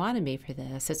pursued me and wanted me for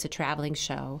this. It's a traveling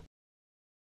show.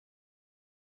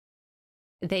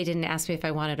 They didn't ask me if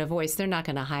I wanted a voice. They're not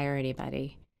going to hire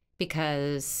anybody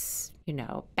because, you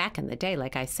know, back in the day,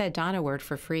 like I said, Donna worked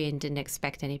for free and didn't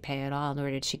expect any pay at all,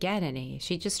 nor did she get any.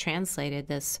 She just translated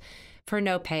this for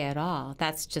no pay at all.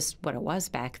 That's just what it was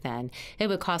back then. It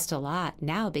would cost a lot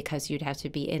now because you'd have to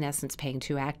be, in essence, paying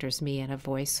 2 actors, me and a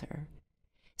voicer.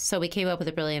 So we came up with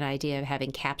a brilliant idea of having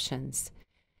captions.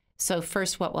 So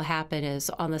first what will happen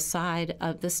is on the side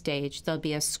of the stage, there'll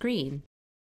be a screen.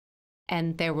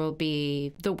 And there will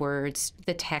be the words,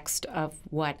 the text of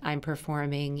what I'm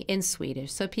performing in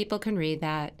Swedish. So people can read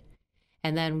that.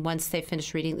 And then once they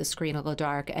finish reading, the screen will go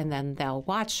dark, and then they'll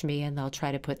watch me, and they'll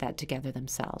try to put that together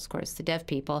themselves. Of course, the deaf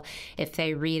people, if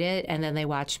they read it and then they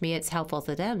watch me, it's helpful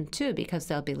to them, too, because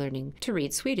they'll be learning to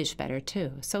read Swedish better,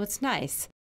 too. So it's nice.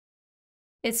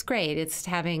 It's great. It's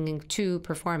having 2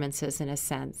 performances, in a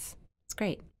sense. It's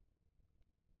great.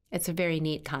 It's a very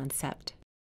neat concept.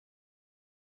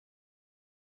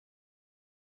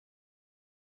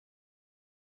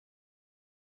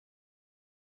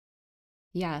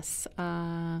 Yes,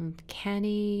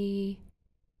 Kenny,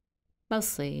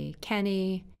 mostly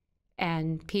Kenny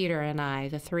and Peter and I,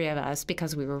 the 3 of us,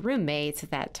 because we were roommates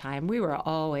at that time, we were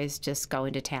always just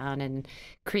going to town and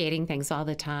creating things all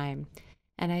the time.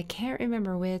 And I can't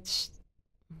remember which,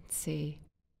 let's see.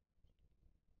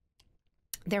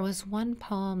 There was one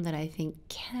poem that I think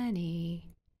Kenny,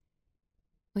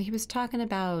 well, he was talking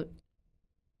about,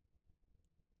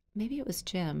 maybe it was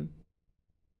Jim.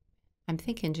 I'm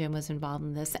thinking Jim was involved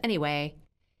in this. Anyway,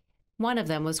 one of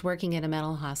them was working at a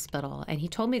mental hospital, and he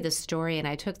told me this story, and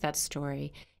I took that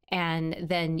story and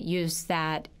then used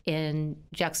that in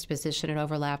juxtaposition and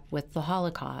overlap with the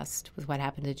Holocaust, with what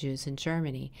happened to Jews in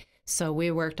Germany. So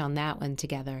we worked on that one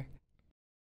together.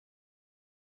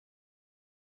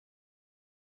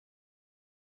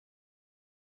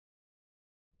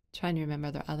 Trying to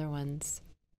remember the other ones.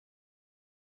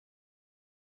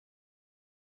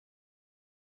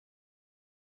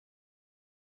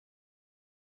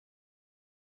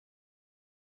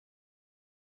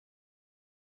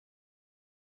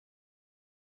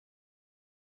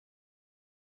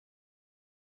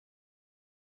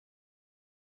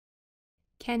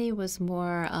 Kenny was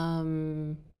more,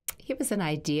 he was an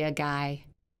idea guy.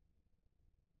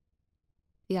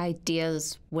 The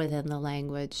ideas within the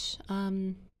language.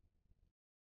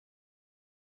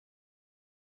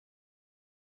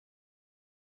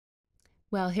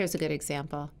 Well, here's a good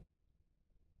example.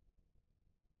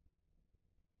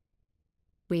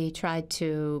 We tried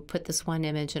to put this one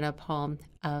image in a poem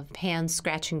of hands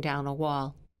scratching down a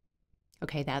wall.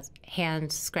 Okay, that's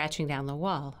hands scratching down the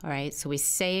wall, all right? So we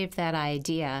saved that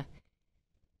idea,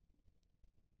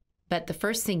 But the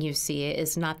first thing you see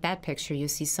is not that picture. You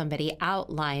see somebody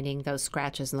outlining those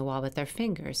scratches in the wall with their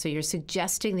fingers. So you're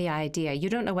suggesting the idea. You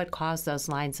don't know what caused those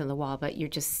lines in the wall, but you're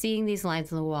just seeing these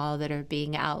lines in the wall that are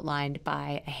being outlined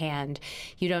by a hand.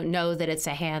 You don't know that it's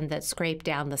a hand that scraped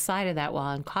down the side of that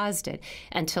wall and caused it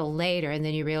until later. And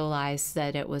then you realize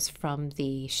that it was from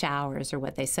the showers, or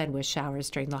what they said was showers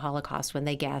during the Holocaust when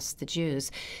they gassed the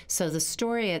Jews. So the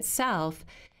story itself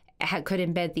could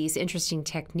embed these interesting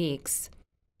techniques.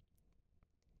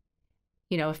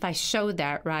 You know, if I showed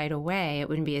that right away, it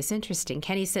wouldn't be as interesting.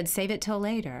 Kenny said, save it till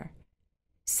later.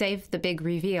 Save the big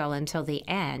reveal until the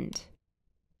end.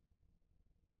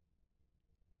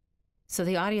 So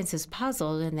the audience is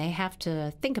puzzled and they have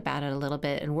to think about it a little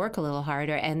bit and work a little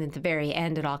harder. And at the very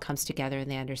end, it all comes together and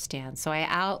they understand. So I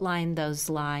outlined those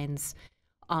lines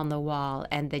on the wall,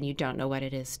 and then you don't know what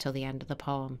it is till the end of the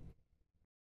poem.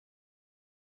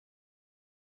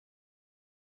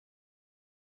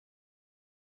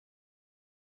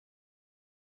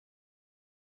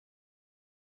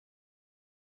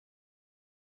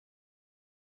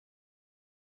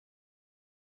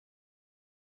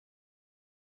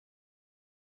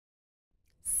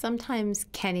 Sometimes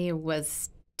Kenny was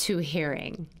too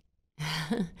hearing.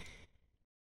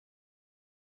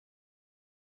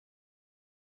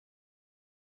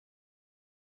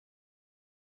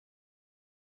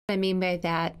 I mean by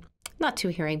that, not too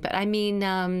hearing, but I mean,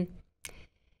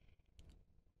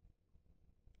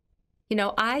 you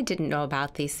know, I didn't know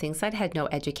about these things. I'd had no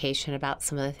education about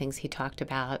some of the things he talked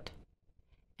about.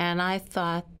 And I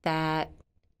thought that,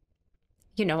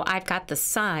 you know, I've got the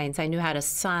signs. I knew how to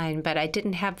sign, but I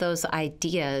didn't have those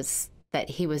ideas that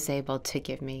he was able to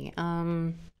give me.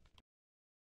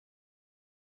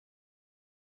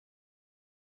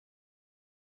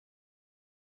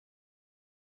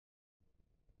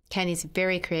 Kenny's a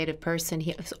very creative person.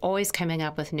 He was always coming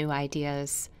up with new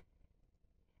ideas,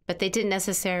 but they didn't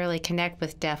necessarily connect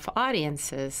with deaf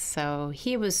audiences. So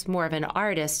he was more of an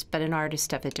artist, but an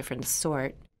artist of a different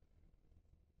sort.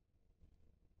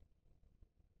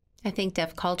 I think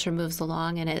deaf culture moves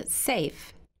along and it's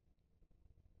safe.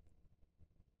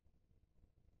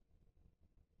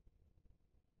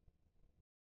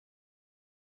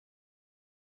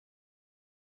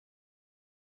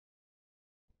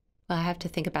 Well, I have to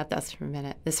think about this for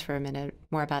a minute,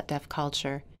 more about deaf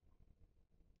culture.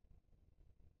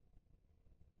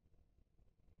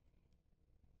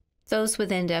 Those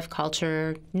within deaf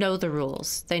culture know the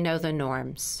rules. They know the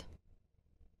norms.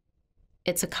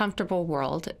 It's a comfortable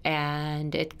world,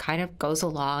 and it kind of goes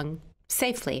along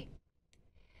safely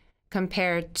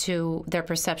compared to their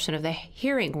perception of the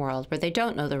hearing world, where they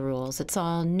don't know the rules. It's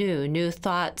all new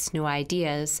thoughts, new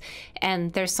ideas,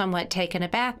 and they're somewhat taken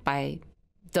aback by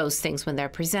those things when they're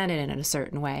presented in a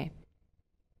certain way.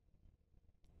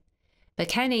 But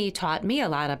Kenny taught me a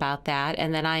lot about that,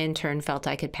 and then I in turn felt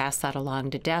I could pass that along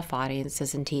to deaf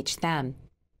audiences and teach them.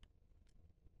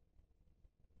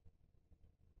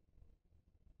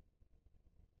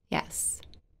 Yes.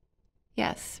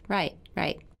 Yes, right.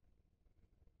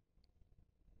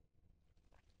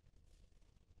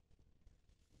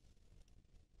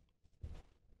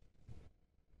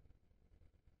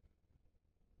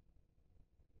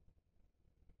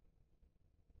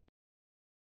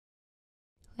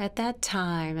 At that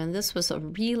time, and this was a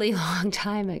really long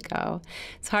time ago,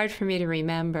 it's hard for me to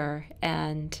remember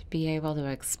and be able to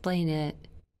explain it.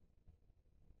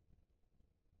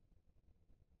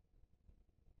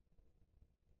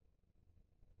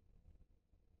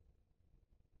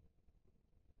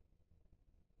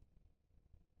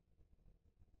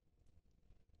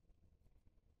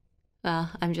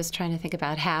 Well, I'm just trying to think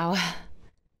about how.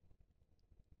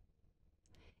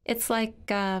 It's like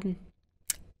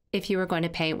if you were going to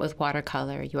paint with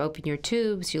watercolor. You open your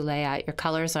tubes, you lay out your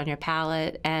colors on your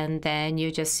palette, and then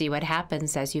you just see what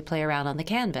happens as you play around on the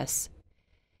canvas.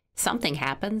 Something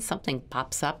happens, something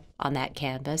pops up on that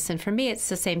canvas, and for me it's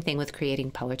the same thing with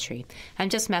creating poetry. I'm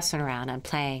just messing around, I'm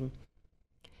playing.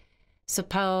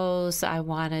 Suppose I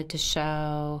wanted to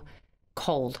show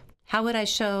cold. How would I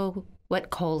show what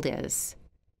cold is?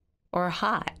 Or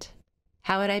hot?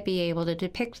 How would I be able to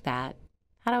depict that?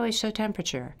 How do I show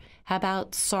temperature? How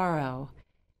about sorrow?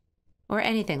 Or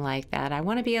anything like that. I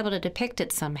want to be able to depict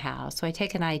it somehow. So I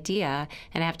take an idea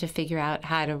and I have to figure out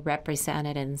how to represent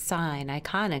it in sign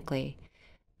iconically.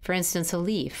 For instance, a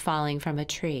leaf falling from a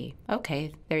tree.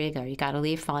 Okay, there you go. You got a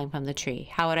leaf falling from the tree.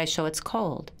 How would I show it's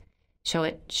cold? Show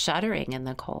it shuddering in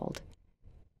the cold.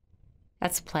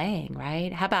 That's playing,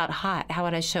 right? How about hot? How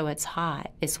would I show it's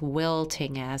hot? It's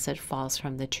wilting as it falls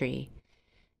from the tree.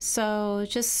 So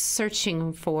just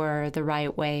searching for the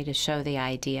right way to show the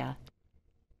idea.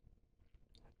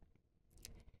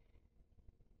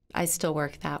 I still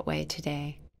work that way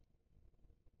today.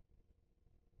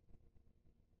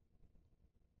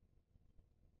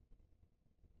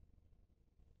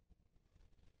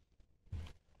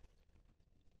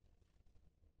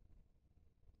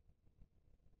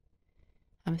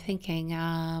 I'm thinking,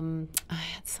 I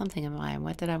had something in mind.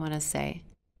 What did I want to say?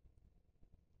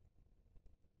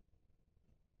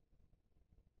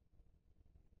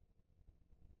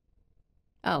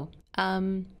 Oh,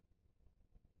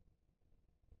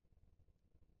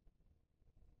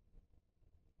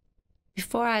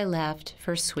 before I left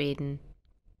for Sweden,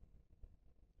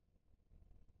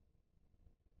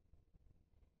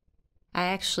 I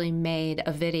actually made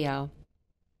a video.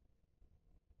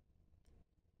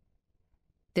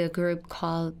 The group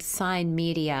called Sign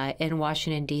Media in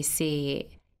Washington, D.C.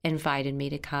 invited me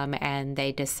to come, and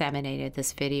they disseminated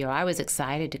this video. I was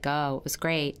excited to go. It was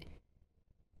great.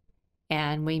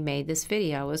 And we made this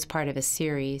video. It was part of a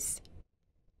series.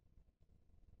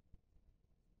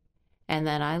 And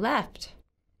then I left.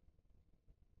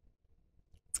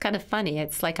 It's kind of funny.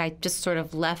 It's like I just sort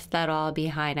of left that all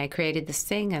behind. I created this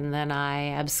thing, and then I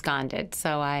absconded.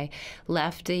 So I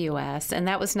left the U.S., and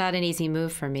that was not an easy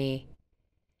move for me,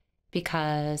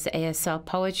 because ASL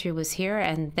poetry was here,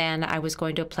 and then I was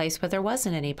going to a place where there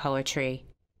wasn't any poetry.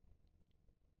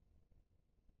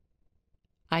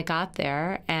 I got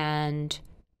there, and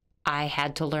I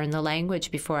had to learn the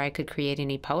language before I could create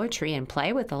any poetry and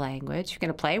play with the language. If you're going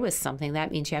to play with something,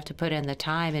 that means you have to put in the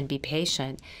time and be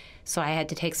patient. So I had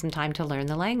to take some time to learn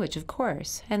the language, of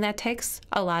course, and that takes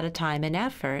a lot of time and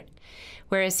effort.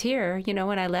 Whereas here, you know,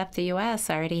 when I left the U.S.,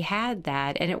 I already had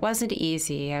that, and it wasn't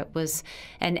easy. It was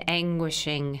an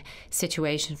anguishing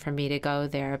situation for me to go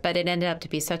there, but it ended up to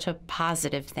be such a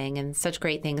positive thing, and such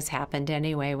great things happened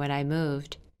anyway when I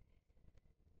moved.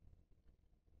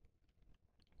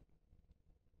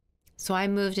 So I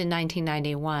moved in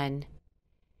 1991,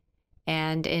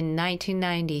 and in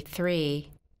 1993,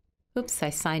 oops, I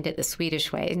signed it the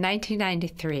Swedish way. In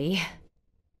 1993,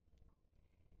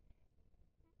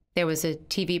 there was a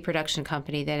TV production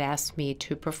company that asked me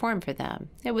to perform for them.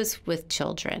 It was with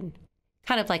children,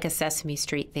 kind of like a Sesame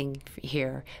Street thing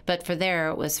here, but for there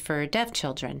it was for deaf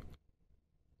children.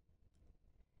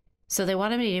 So they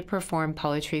wanted me to perform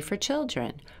poetry for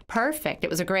children. Perfect. It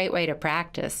was a great way to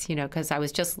practice, you know, because I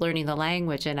was just learning the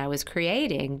language and I was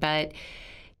creating, but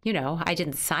you know, I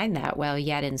didn't sign that well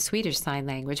yet in Swedish Sign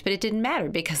Language, but it didn't matter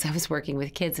because I was working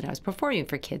with kids and I was performing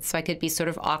for kids. So I could be sort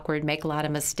of awkward, make a lot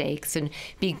of mistakes, and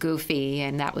be goofy,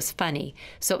 and that was funny.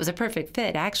 So it was a perfect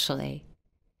fit, actually.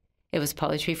 It was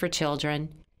poetry for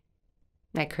children.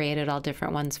 I created all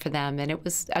different ones for them, and it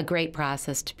was a great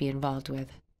process to be involved with.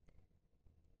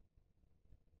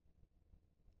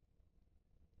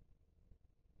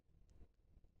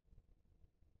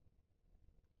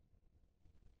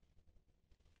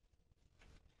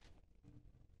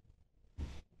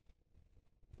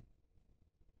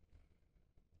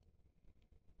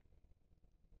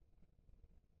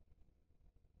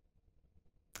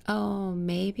 Oh,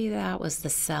 maybe that was the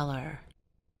cellar.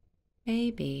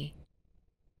 Maybe.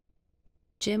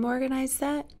 Jim organized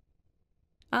that?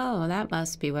 Oh, that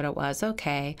must be what it was.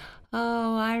 Okay.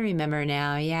 Oh, I remember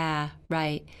now. Yeah,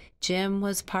 right. Jim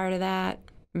was part of that.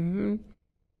 Mm-hmm.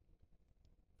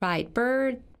 Right.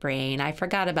 Bird Brain. I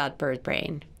forgot about Bird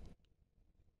Brain.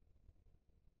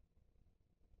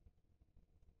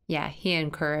 Yeah, he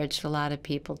encouraged a lot of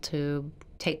people to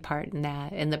take part in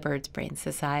that, in the Bird's Brain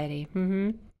Society. Mm-hmm.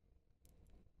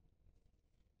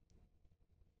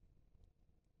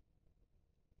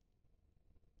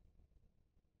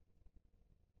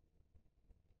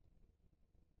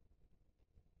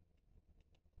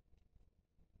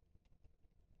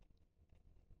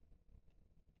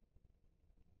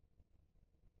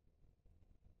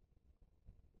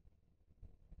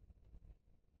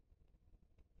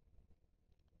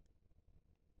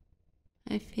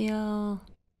 I feel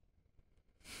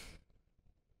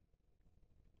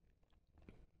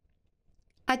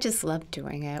I just love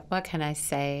doing it. What can I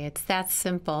say? It's that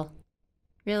simple.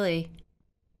 Really.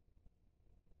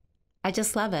 I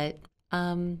just love it.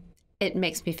 It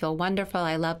makes me feel wonderful.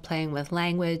 I love playing with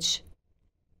language.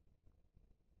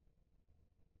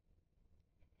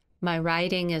 My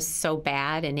writing is so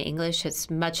bad in English, it's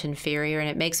much inferior, and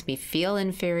it makes me feel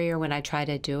inferior when I try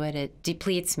to do it. It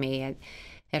depletes me.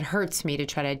 It hurts me to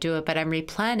try to do it, but I'm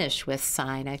replenished with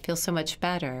sign. I feel so much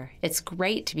better. It's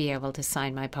great to be able to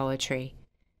sign my poetry.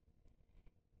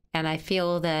 And I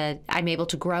feel that I'm able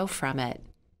to grow from it.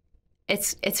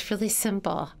 It's really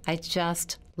simple. I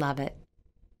just love it.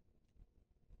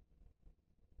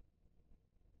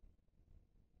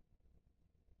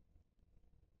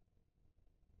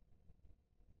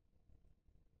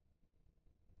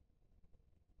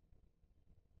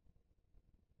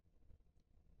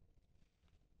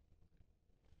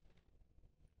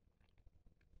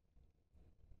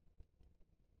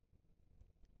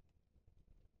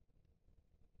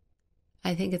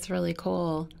 I think it's really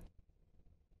cool.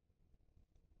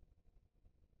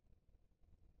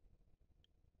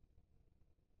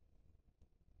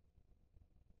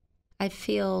 I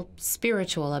feel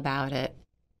spiritual about it.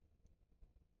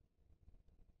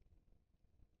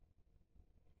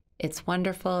 It's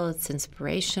wonderful. It's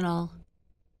inspirational.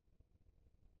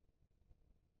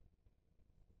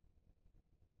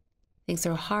 Things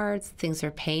are hard. Things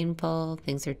are painful.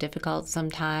 Things are difficult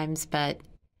sometimes. But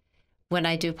when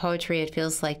I do poetry, it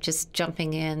feels like just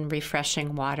jumping in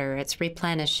refreshing water. It's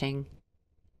replenishing.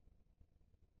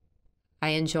 I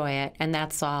enjoy it. And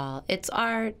that's all. It's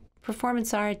art,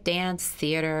 performance art, dance,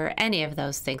 theater, any of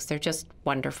those things. They're just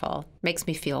wonderful. Makes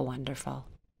me feel wonderful.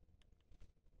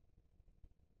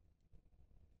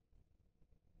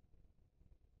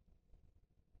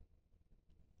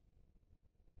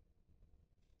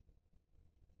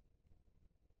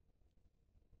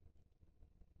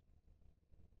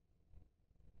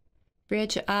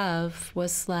 Bridge of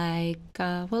was like,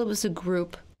 well, it was a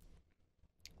group.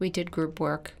 We did group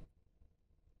work.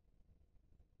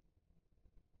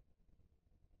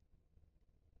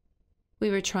 We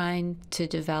were trying to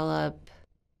develop,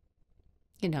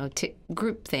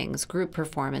 group things, group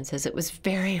performances. It was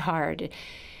very hard.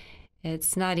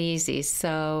 It's not easy.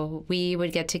 So we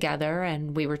would get together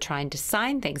and we were trying to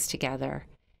sign things together.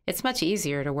 It's much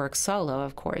easier to work solo,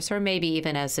 of course, or maybe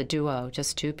even as a duo,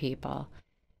 just two people.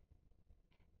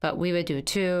 But we would do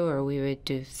two or we would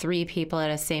do three people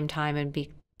at the same time and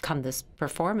become this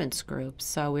performance group.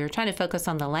 So we were trying to focus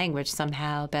on the language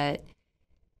somehow, but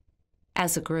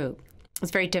as a group.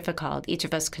 It's very difficult. Each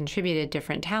of us contributed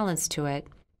different talents to it.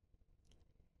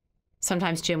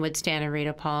 Sometimes Jim would stand and read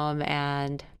a poem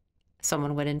and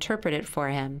someone would interpret it for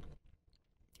him.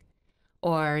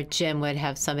 Or Jim would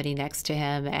have somebody next to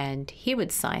him and he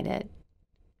would sign it.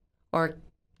 Or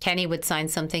Kenny would sign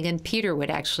something and Peter would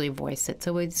actually voice it.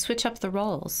 So we'd switch up the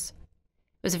roles.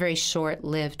 It was a very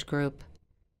short-lived group.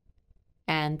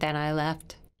 And then I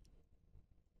left.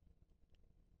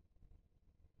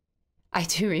 I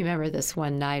do remember this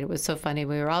one night. It was so funny.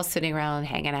 We were all sitting around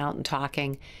hanging out and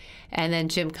talking. And then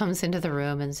Jim comes into the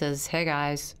room and says, "Hey,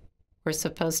 guys, we're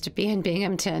supposed to be in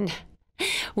Binghamton."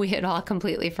 We had all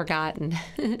completely forgotten.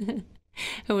 It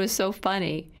was so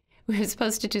funny. We were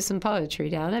supposed to do some poetry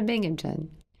down in Binghamton.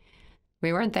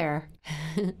 We weren't there.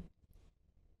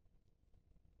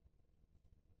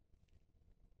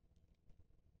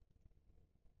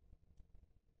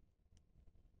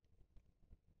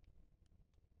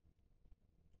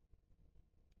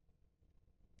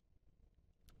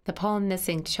 The poem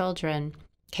Missing Children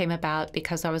came about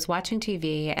because I was watching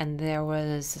TV and there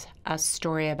was a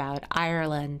story about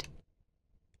Ireland.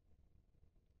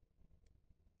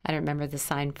 I don't remember the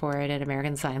sign for it in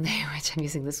American Sign Language. I'm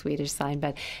using the Swedish sign,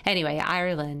 but anyway,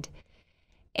 Ireland.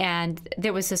 And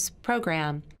there was this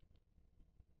program,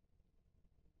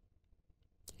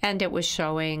 and it was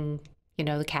showing,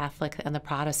 the Catholic and the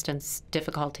Protestants'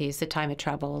 difficulties, the time of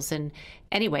troubles. And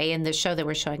anyway, in the show, they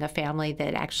were showing a family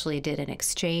that actually did an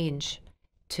exchange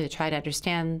to try to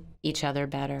understand each other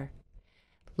better.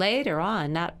 Later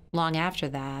on, not long after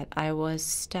that, I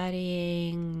was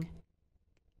taking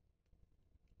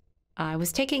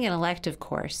an elective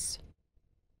course.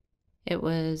 It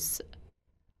was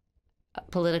a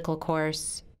political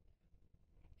course,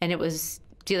 and it was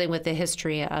dealing with the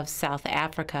history of South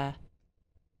Africa.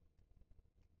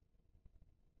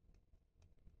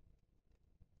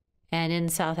 And in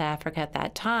South Africa at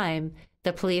that time,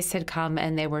 the police had come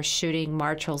and they were shooting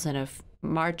marchers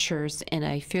in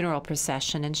a funeral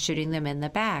procession and shooting them in the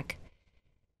back.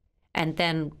 And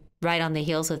then right on the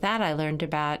heels of that, I learned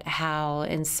about how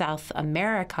in South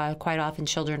America, quite often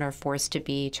children are forced to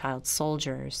be child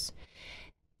soldiers.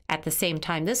 At the same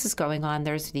time this is going on,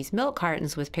 there's these milk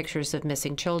cartons with pictures of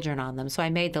missing children on them. So I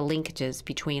made the linkages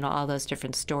between all those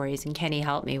different stories, and Kenny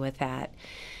helped me with that.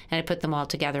 And I put them all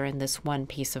together in this one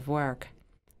piece of work.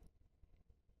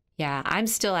 Yeah, I'm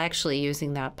still actually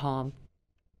using that poem.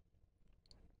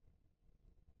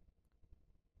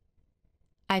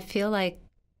 I feel like,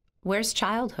 where's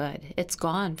childhood? It's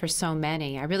gone for so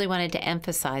many. I really wanted to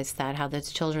emphasize that, how the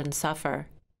children suffer.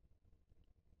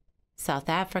 South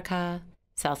Africa,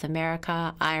 South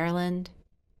America, Ireland,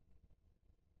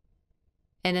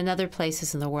 and in other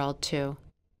places in the world too.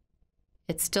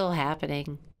 It's still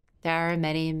happening. There are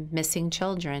many missing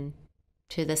children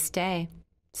to this day,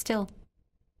 still.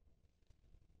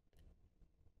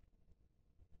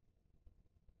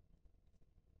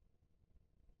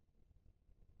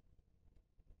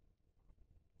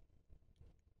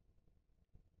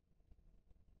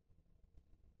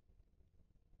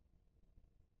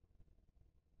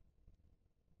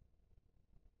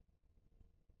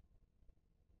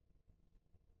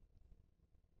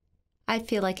 I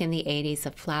feel like in the 80s,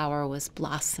 a flower was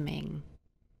blossoming.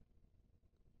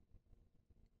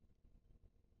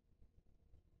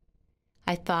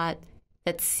 I thought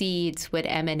that seeds would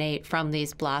emanate from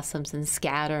these blossoms and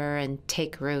scatter and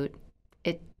take root.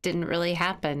 It didn't really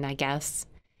happen, I guess.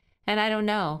 And I don't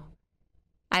know.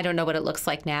 I don't know what it looks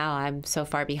like now. I'm so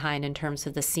far behind in terms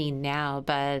of the scene now,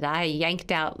 but I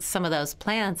yanked out some of those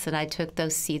plants and I took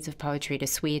those seeds of poetry to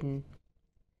Sweden.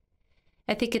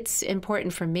 I think it's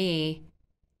important for me,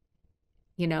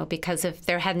 you know, because if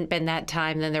there hadn't been that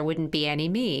time, then there wouldn't be any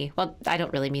me. Well, I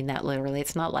don't really mean that literally.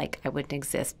 It's not like I wouldn't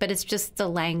exist, but it's just the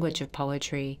language of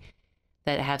poetry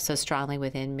that I have so strongly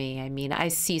within me. I mean, I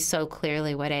see so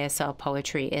clearly what ASL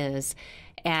poetry is,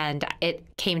 and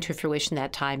it came to fruition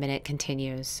that time, and it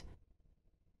continues.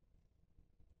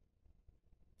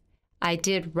 I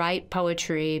did write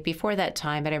poetry before that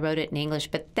time, but I wrote it in English.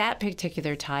 But that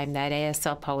particular time, that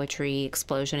ASL poetry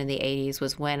explosion in the 80s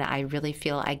was when I really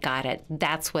feel I got it.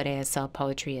 That's what ASL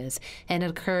poetry is. And it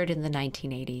occurred in the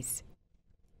 1980s.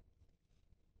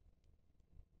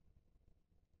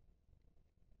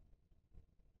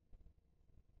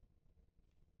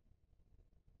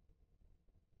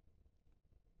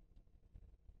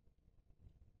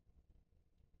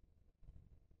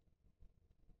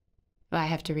 Oh, I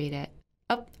have to read it.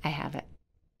 Oh, I have it.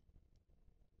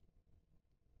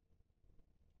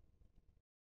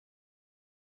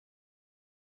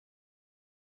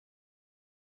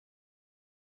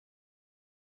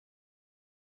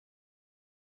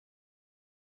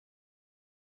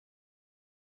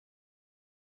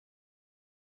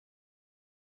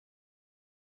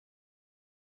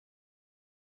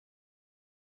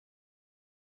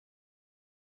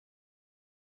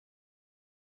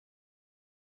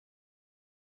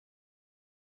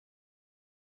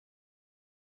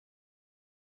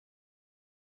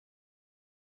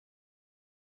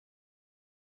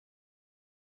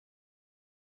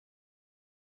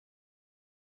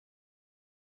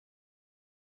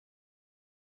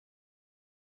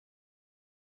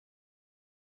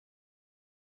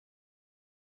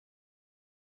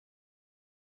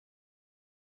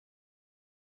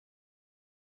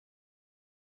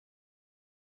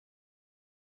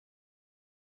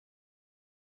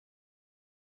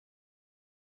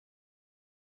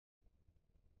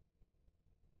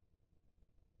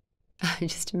 I'm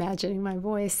just imagining my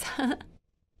voice.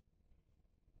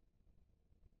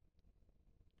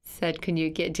 Said,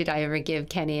 did I ever give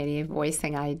Kenny any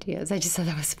voicing ideas? I just thought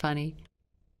that was funny.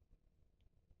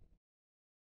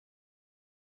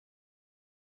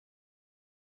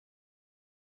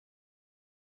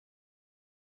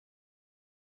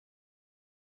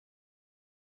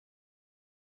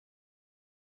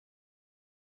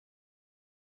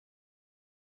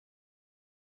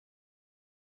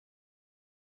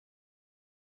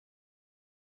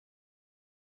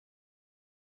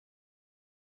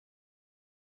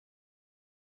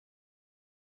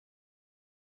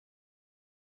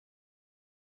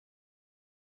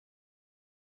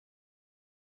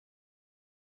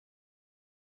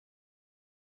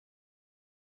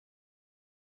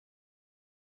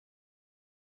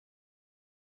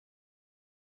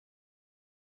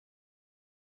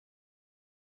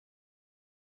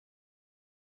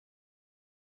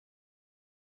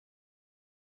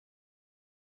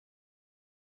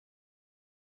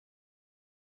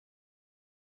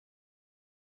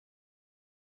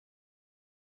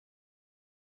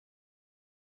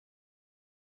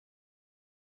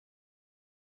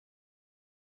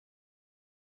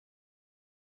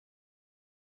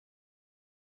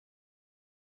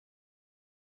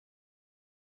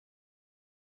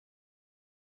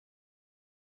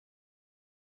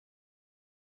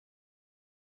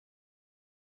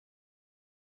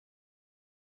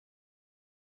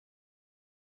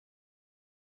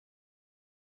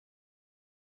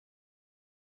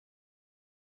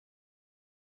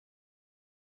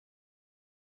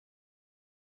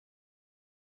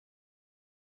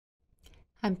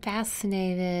 I'm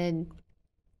fascinated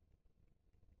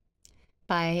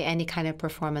by any kind of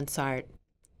performance art.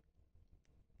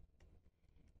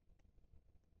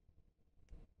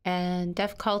 And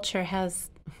deaf culture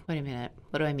has, wait a minute,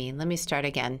 what do I mean? Let me start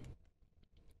again.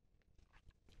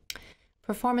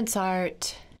 Performance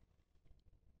art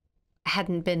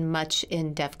hadn't been much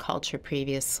in deaf culture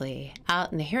previously.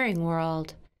 Out in the hearing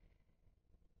world,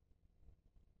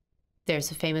 there's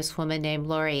a famous woman named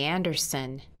Laurie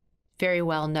Anderson, very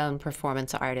well-known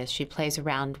performance artist. She plays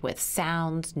around with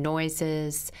sounds,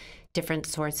 noises, different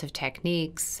sorts of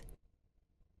techniques.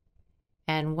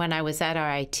 And when I was at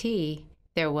RIT,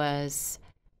 there was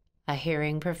a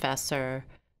hearing professor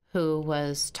who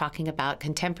was talking about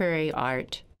contemporary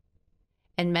art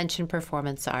and mention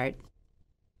performance art.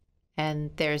 And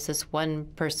there's this one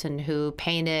person who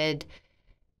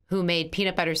made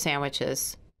peanut butter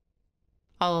sandwiches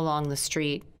all along the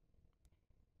street.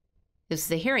 This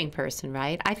is a hearing person,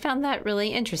 right? I found that really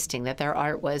interesting that their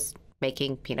art was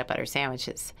making peanut butter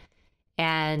sandwiches.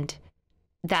 And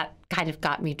that kind of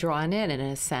got me drawn in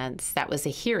a sense. That was a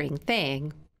hearing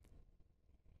thing.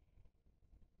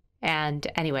 And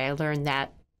anyway, I learned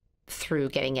that through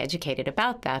getting educated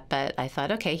about that. But I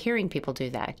thought, okay, hearing people do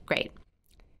that. Great.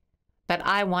 But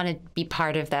I want to be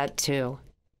part of that too.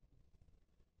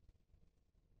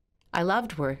 I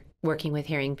loved working with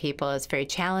hearing people. It's very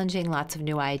challenging, lots of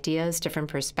new ideas, different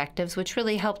perspectives, which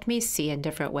really helped me see in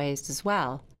different ways as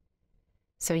well.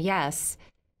 So yes,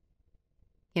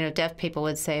 deaf people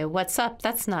would say, "What's up?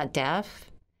 That's not deaf."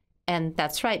 And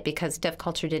that's right, because deaf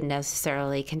culture didn't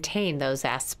necessarily contain those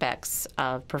aspects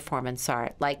of performance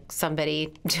art, like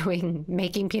somebody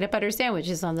making peanut butter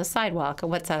sandwiches on the sidewalk.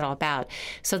 And what's that all about?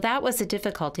 So that was the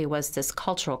difficulty, was this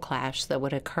cultural clash that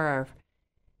would occur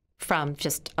from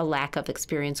just a lack of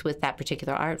experience with that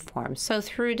particular art form. So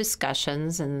through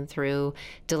discussions and through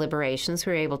deliberations,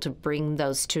 we were able to bring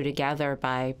those two together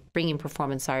by bringing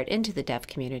performance art into the deaf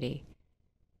community.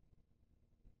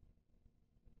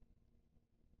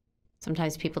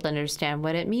 Sometimes people don't understand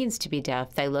what it means to be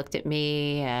deaf. They looked at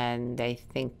me and they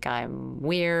think I'm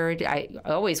weird. I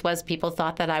always was. People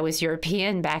thought that I was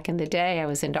European back in the day. I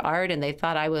was into art and they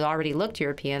thought I already looked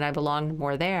European. I belonged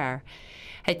more there.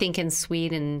 I think in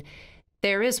Sweden,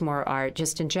 there is more art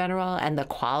just in general, and the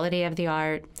quality of the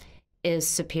art is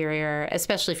superior,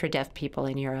 especially for deaf people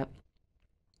in Europe.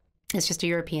 It's just a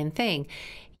European thing.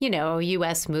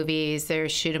 U.S. movies, they're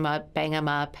shoot 'em up, bang 'em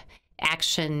up,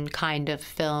 action kind of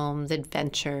films,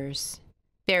 adventures,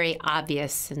 very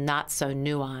obvious and not so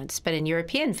nuanced. But in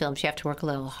European films, you have to work a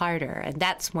little harder, and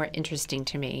that's more interesting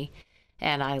to me.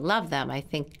 And I love them. I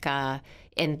think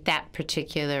in that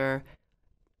particular,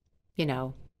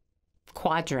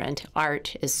 quadrant,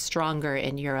 art is stronger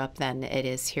in Europe than it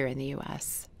is here in the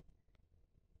U.S.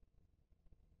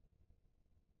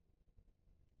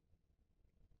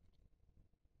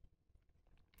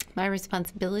 My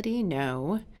responsibility?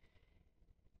 No.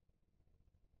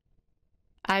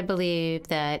 I believe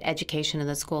that education in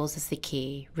the schools is the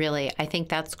key. Really, I think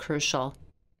that's crucial.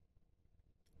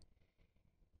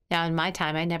 Now, in my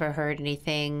time, I never heard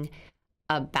anything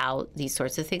about these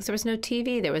sorts of things. There was no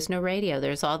TV, there was no radio.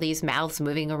 There's all these mouths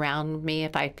moving around me.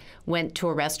 If I went to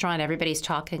a restaurant, everybody's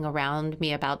talking around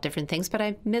me about different things, but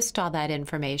I missed all that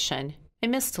information. I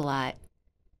missed a lot.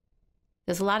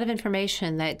 There's a lot of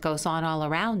information that goes on all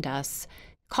around us,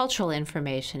 cultural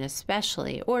information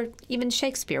especially, or even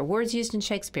Shakespeare, words used in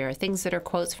Shakespeare, things that are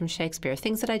quotes from Shakespeare,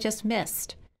 things that I just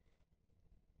missed.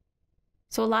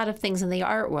 So a lot of things in the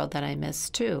art world that I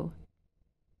missed too.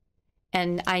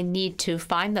 And I need to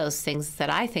find those things that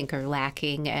I think are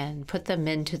lacking and put them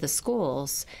into the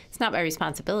schools. It's not my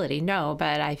responsibility, no,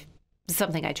 but it's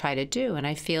something I try to do. And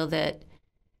I feel that,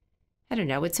 I don't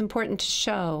know, it's important to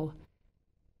show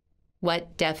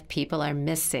what deaf people are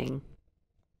missing.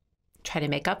 Try to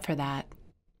make up for that.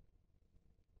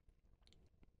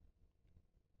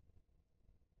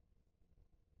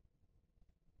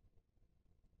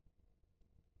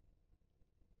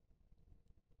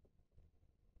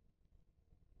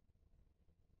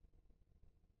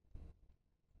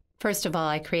 First of all,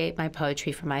 I create my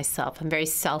poetry for myself. I'm very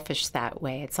selfish that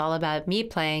way. It's all about me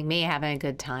playing, me having a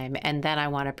good time, and then I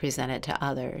want to present it to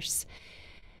others.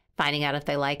 Finding out if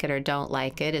they like it or don't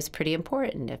like it is pretty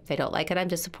important. If they don't like it, I'm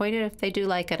disappointed. If they do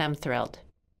like it, I'm thrilled.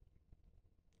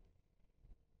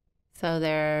 So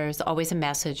there's always a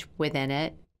message within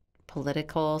it,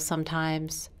 political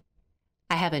sometimes.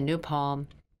 I have a new poem.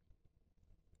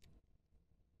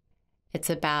 It's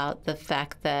about the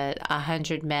fact that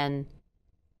 100 men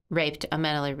raped a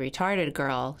mentally retarded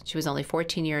girl. She was only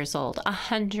 14 years old.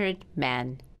 100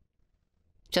 men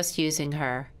just using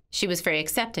her. She was very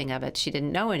accepting of it. She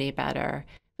didn't know any better.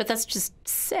 But that's just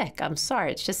sick. I'm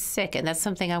sorry. It's just sick. And that's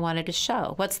something I wanted to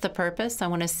show. What's the purpose? I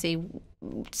want to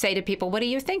say to people, what do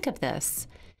you think of this?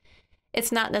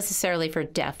 It's not necessarily for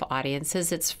deaf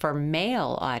audiences. It's for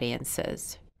male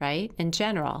audiences, right? In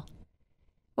general.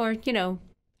 Or,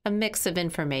 a mix of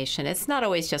information. It's not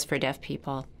always just for deaf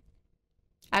people.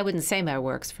 I wouldn't say my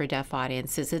work's for deaf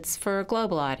audiences. It's for a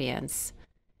global audience.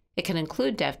 It can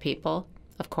include deaf people,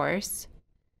 of course.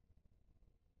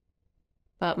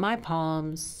 But my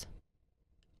poems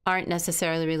aren't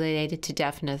necessarily related to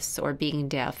deafness or being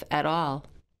deaf at all.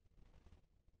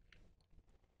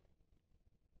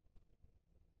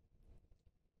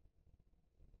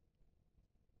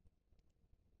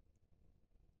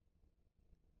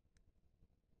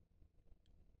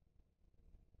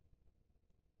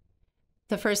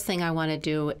 The first thing I want to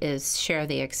do is share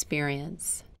the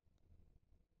experience.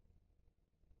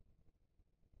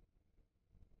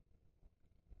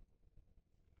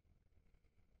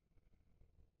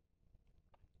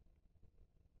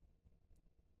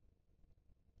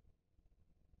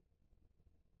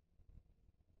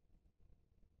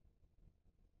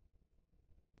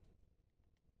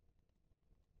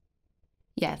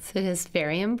 Yes, it is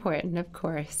very important, of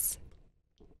course.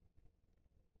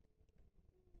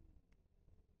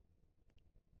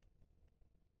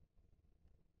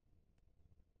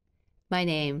 My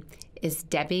name is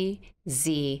Debbie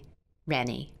Z.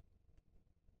 Rennie.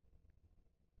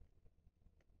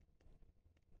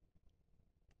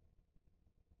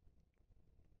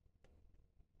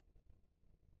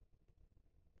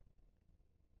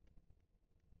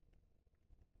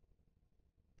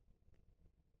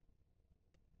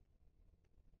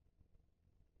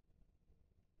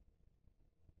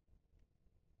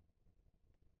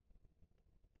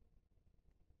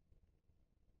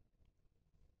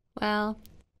 Well,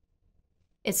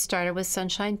 it started with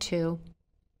Sunshine 2.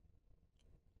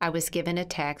 I was given a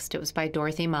text. It was by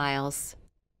Dorothy Miles,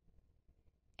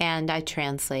 and I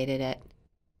translated it.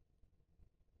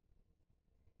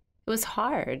 It was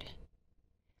hard.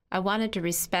 I wanted to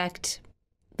respect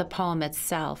the poem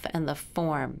itself and the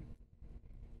form.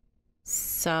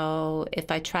 So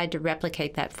if I tried to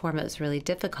replicate that form, it was really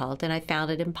difficult, and I found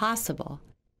it impossible.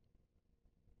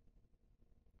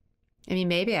 I mean,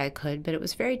 maybe I could, but it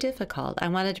was very difficult. I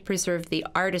wanted to preserve the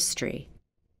artistry.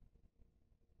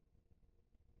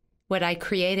 What I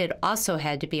created also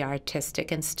had to be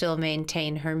artistic and still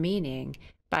maintain her meaning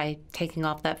by taking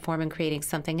off that form and creating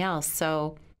something else.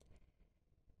 So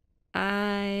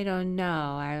I don't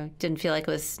know. I didn't feel like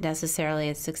it was necessarily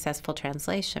a successful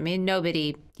translation. I mean,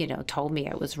 nobody, told me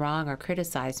it was wrong or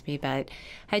criticized me, but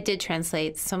I did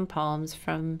translate some poems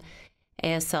from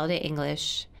ASL to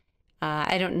English.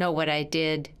 I don't know what I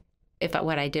did, if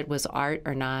what I did was art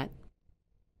or not.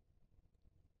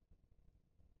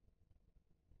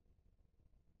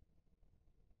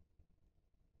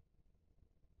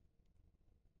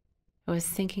 I was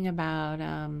thinking about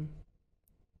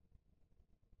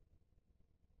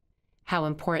how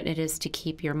important it is to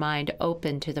keep your mind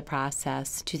open to the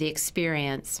process, to the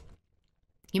experience.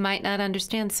 You might not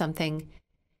understand something,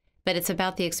 but it's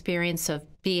about the experience of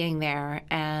being there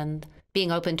and being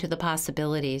open to the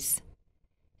possibilities,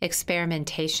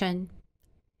 experimentation,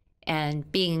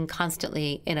 and being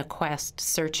constantly in a quest,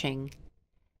 searching.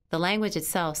 The language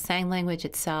itself, Sang language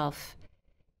itself,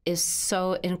 is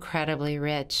so incredibly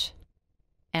rich,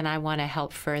 and I want to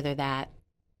help further that.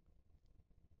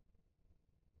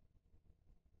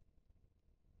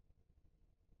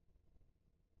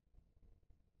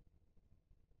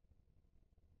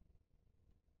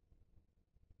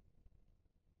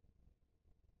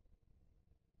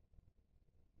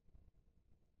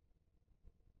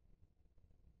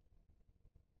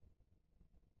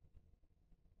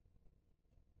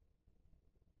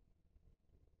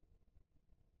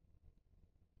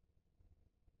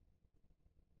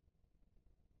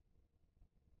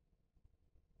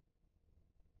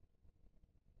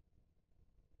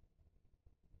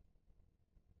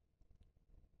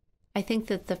 I think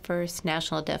that the first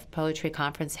National Deaf Poetry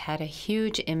Conference had a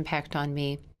huge impact on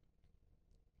me.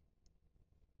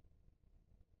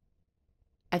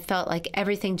 I felt like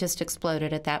everything just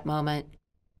exploded at that moment.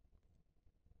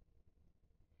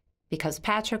 Because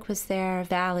Patrick was there,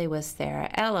 Valley was there,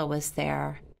 Ella was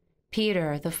there,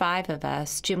 Peter, the 5 of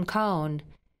us, Jim Cohn,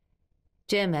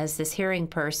 Jim as this hearing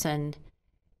person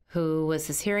who was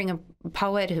this hearing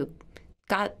poet who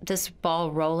got this ball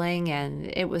rolling,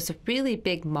 and it was a really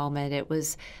big moment. It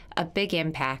was a big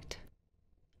impact.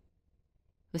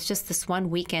 It was just this one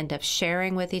weekend of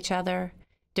sharing with each other,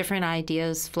 different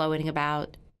ideas floating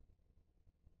about.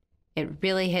 It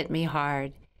really hit me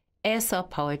hard. ASL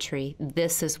poetry,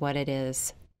 this is what it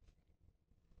is.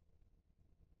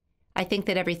 I think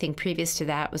that everything previous to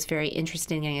that was very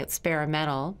interesting and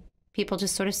experimental. People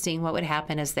just sort of seeing what would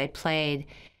happen as they played.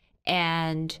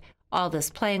 And all this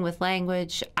playing with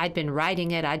language, I'd been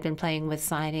writing it, I'd been playing with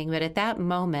signing, but at that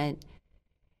moment,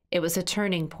 it was a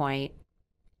turning point.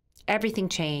 Everything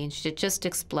changed. It just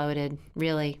exploded,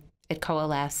 really. It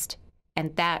coalesced.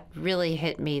 And that really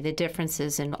hit me, the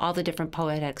differences in all the different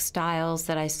poetic styles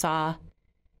that I saw.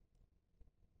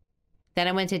 Then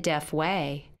I went to Deaf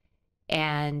Way,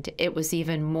 and it was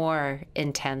even more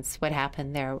intense what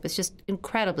happened there. It was just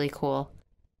incredibly cool.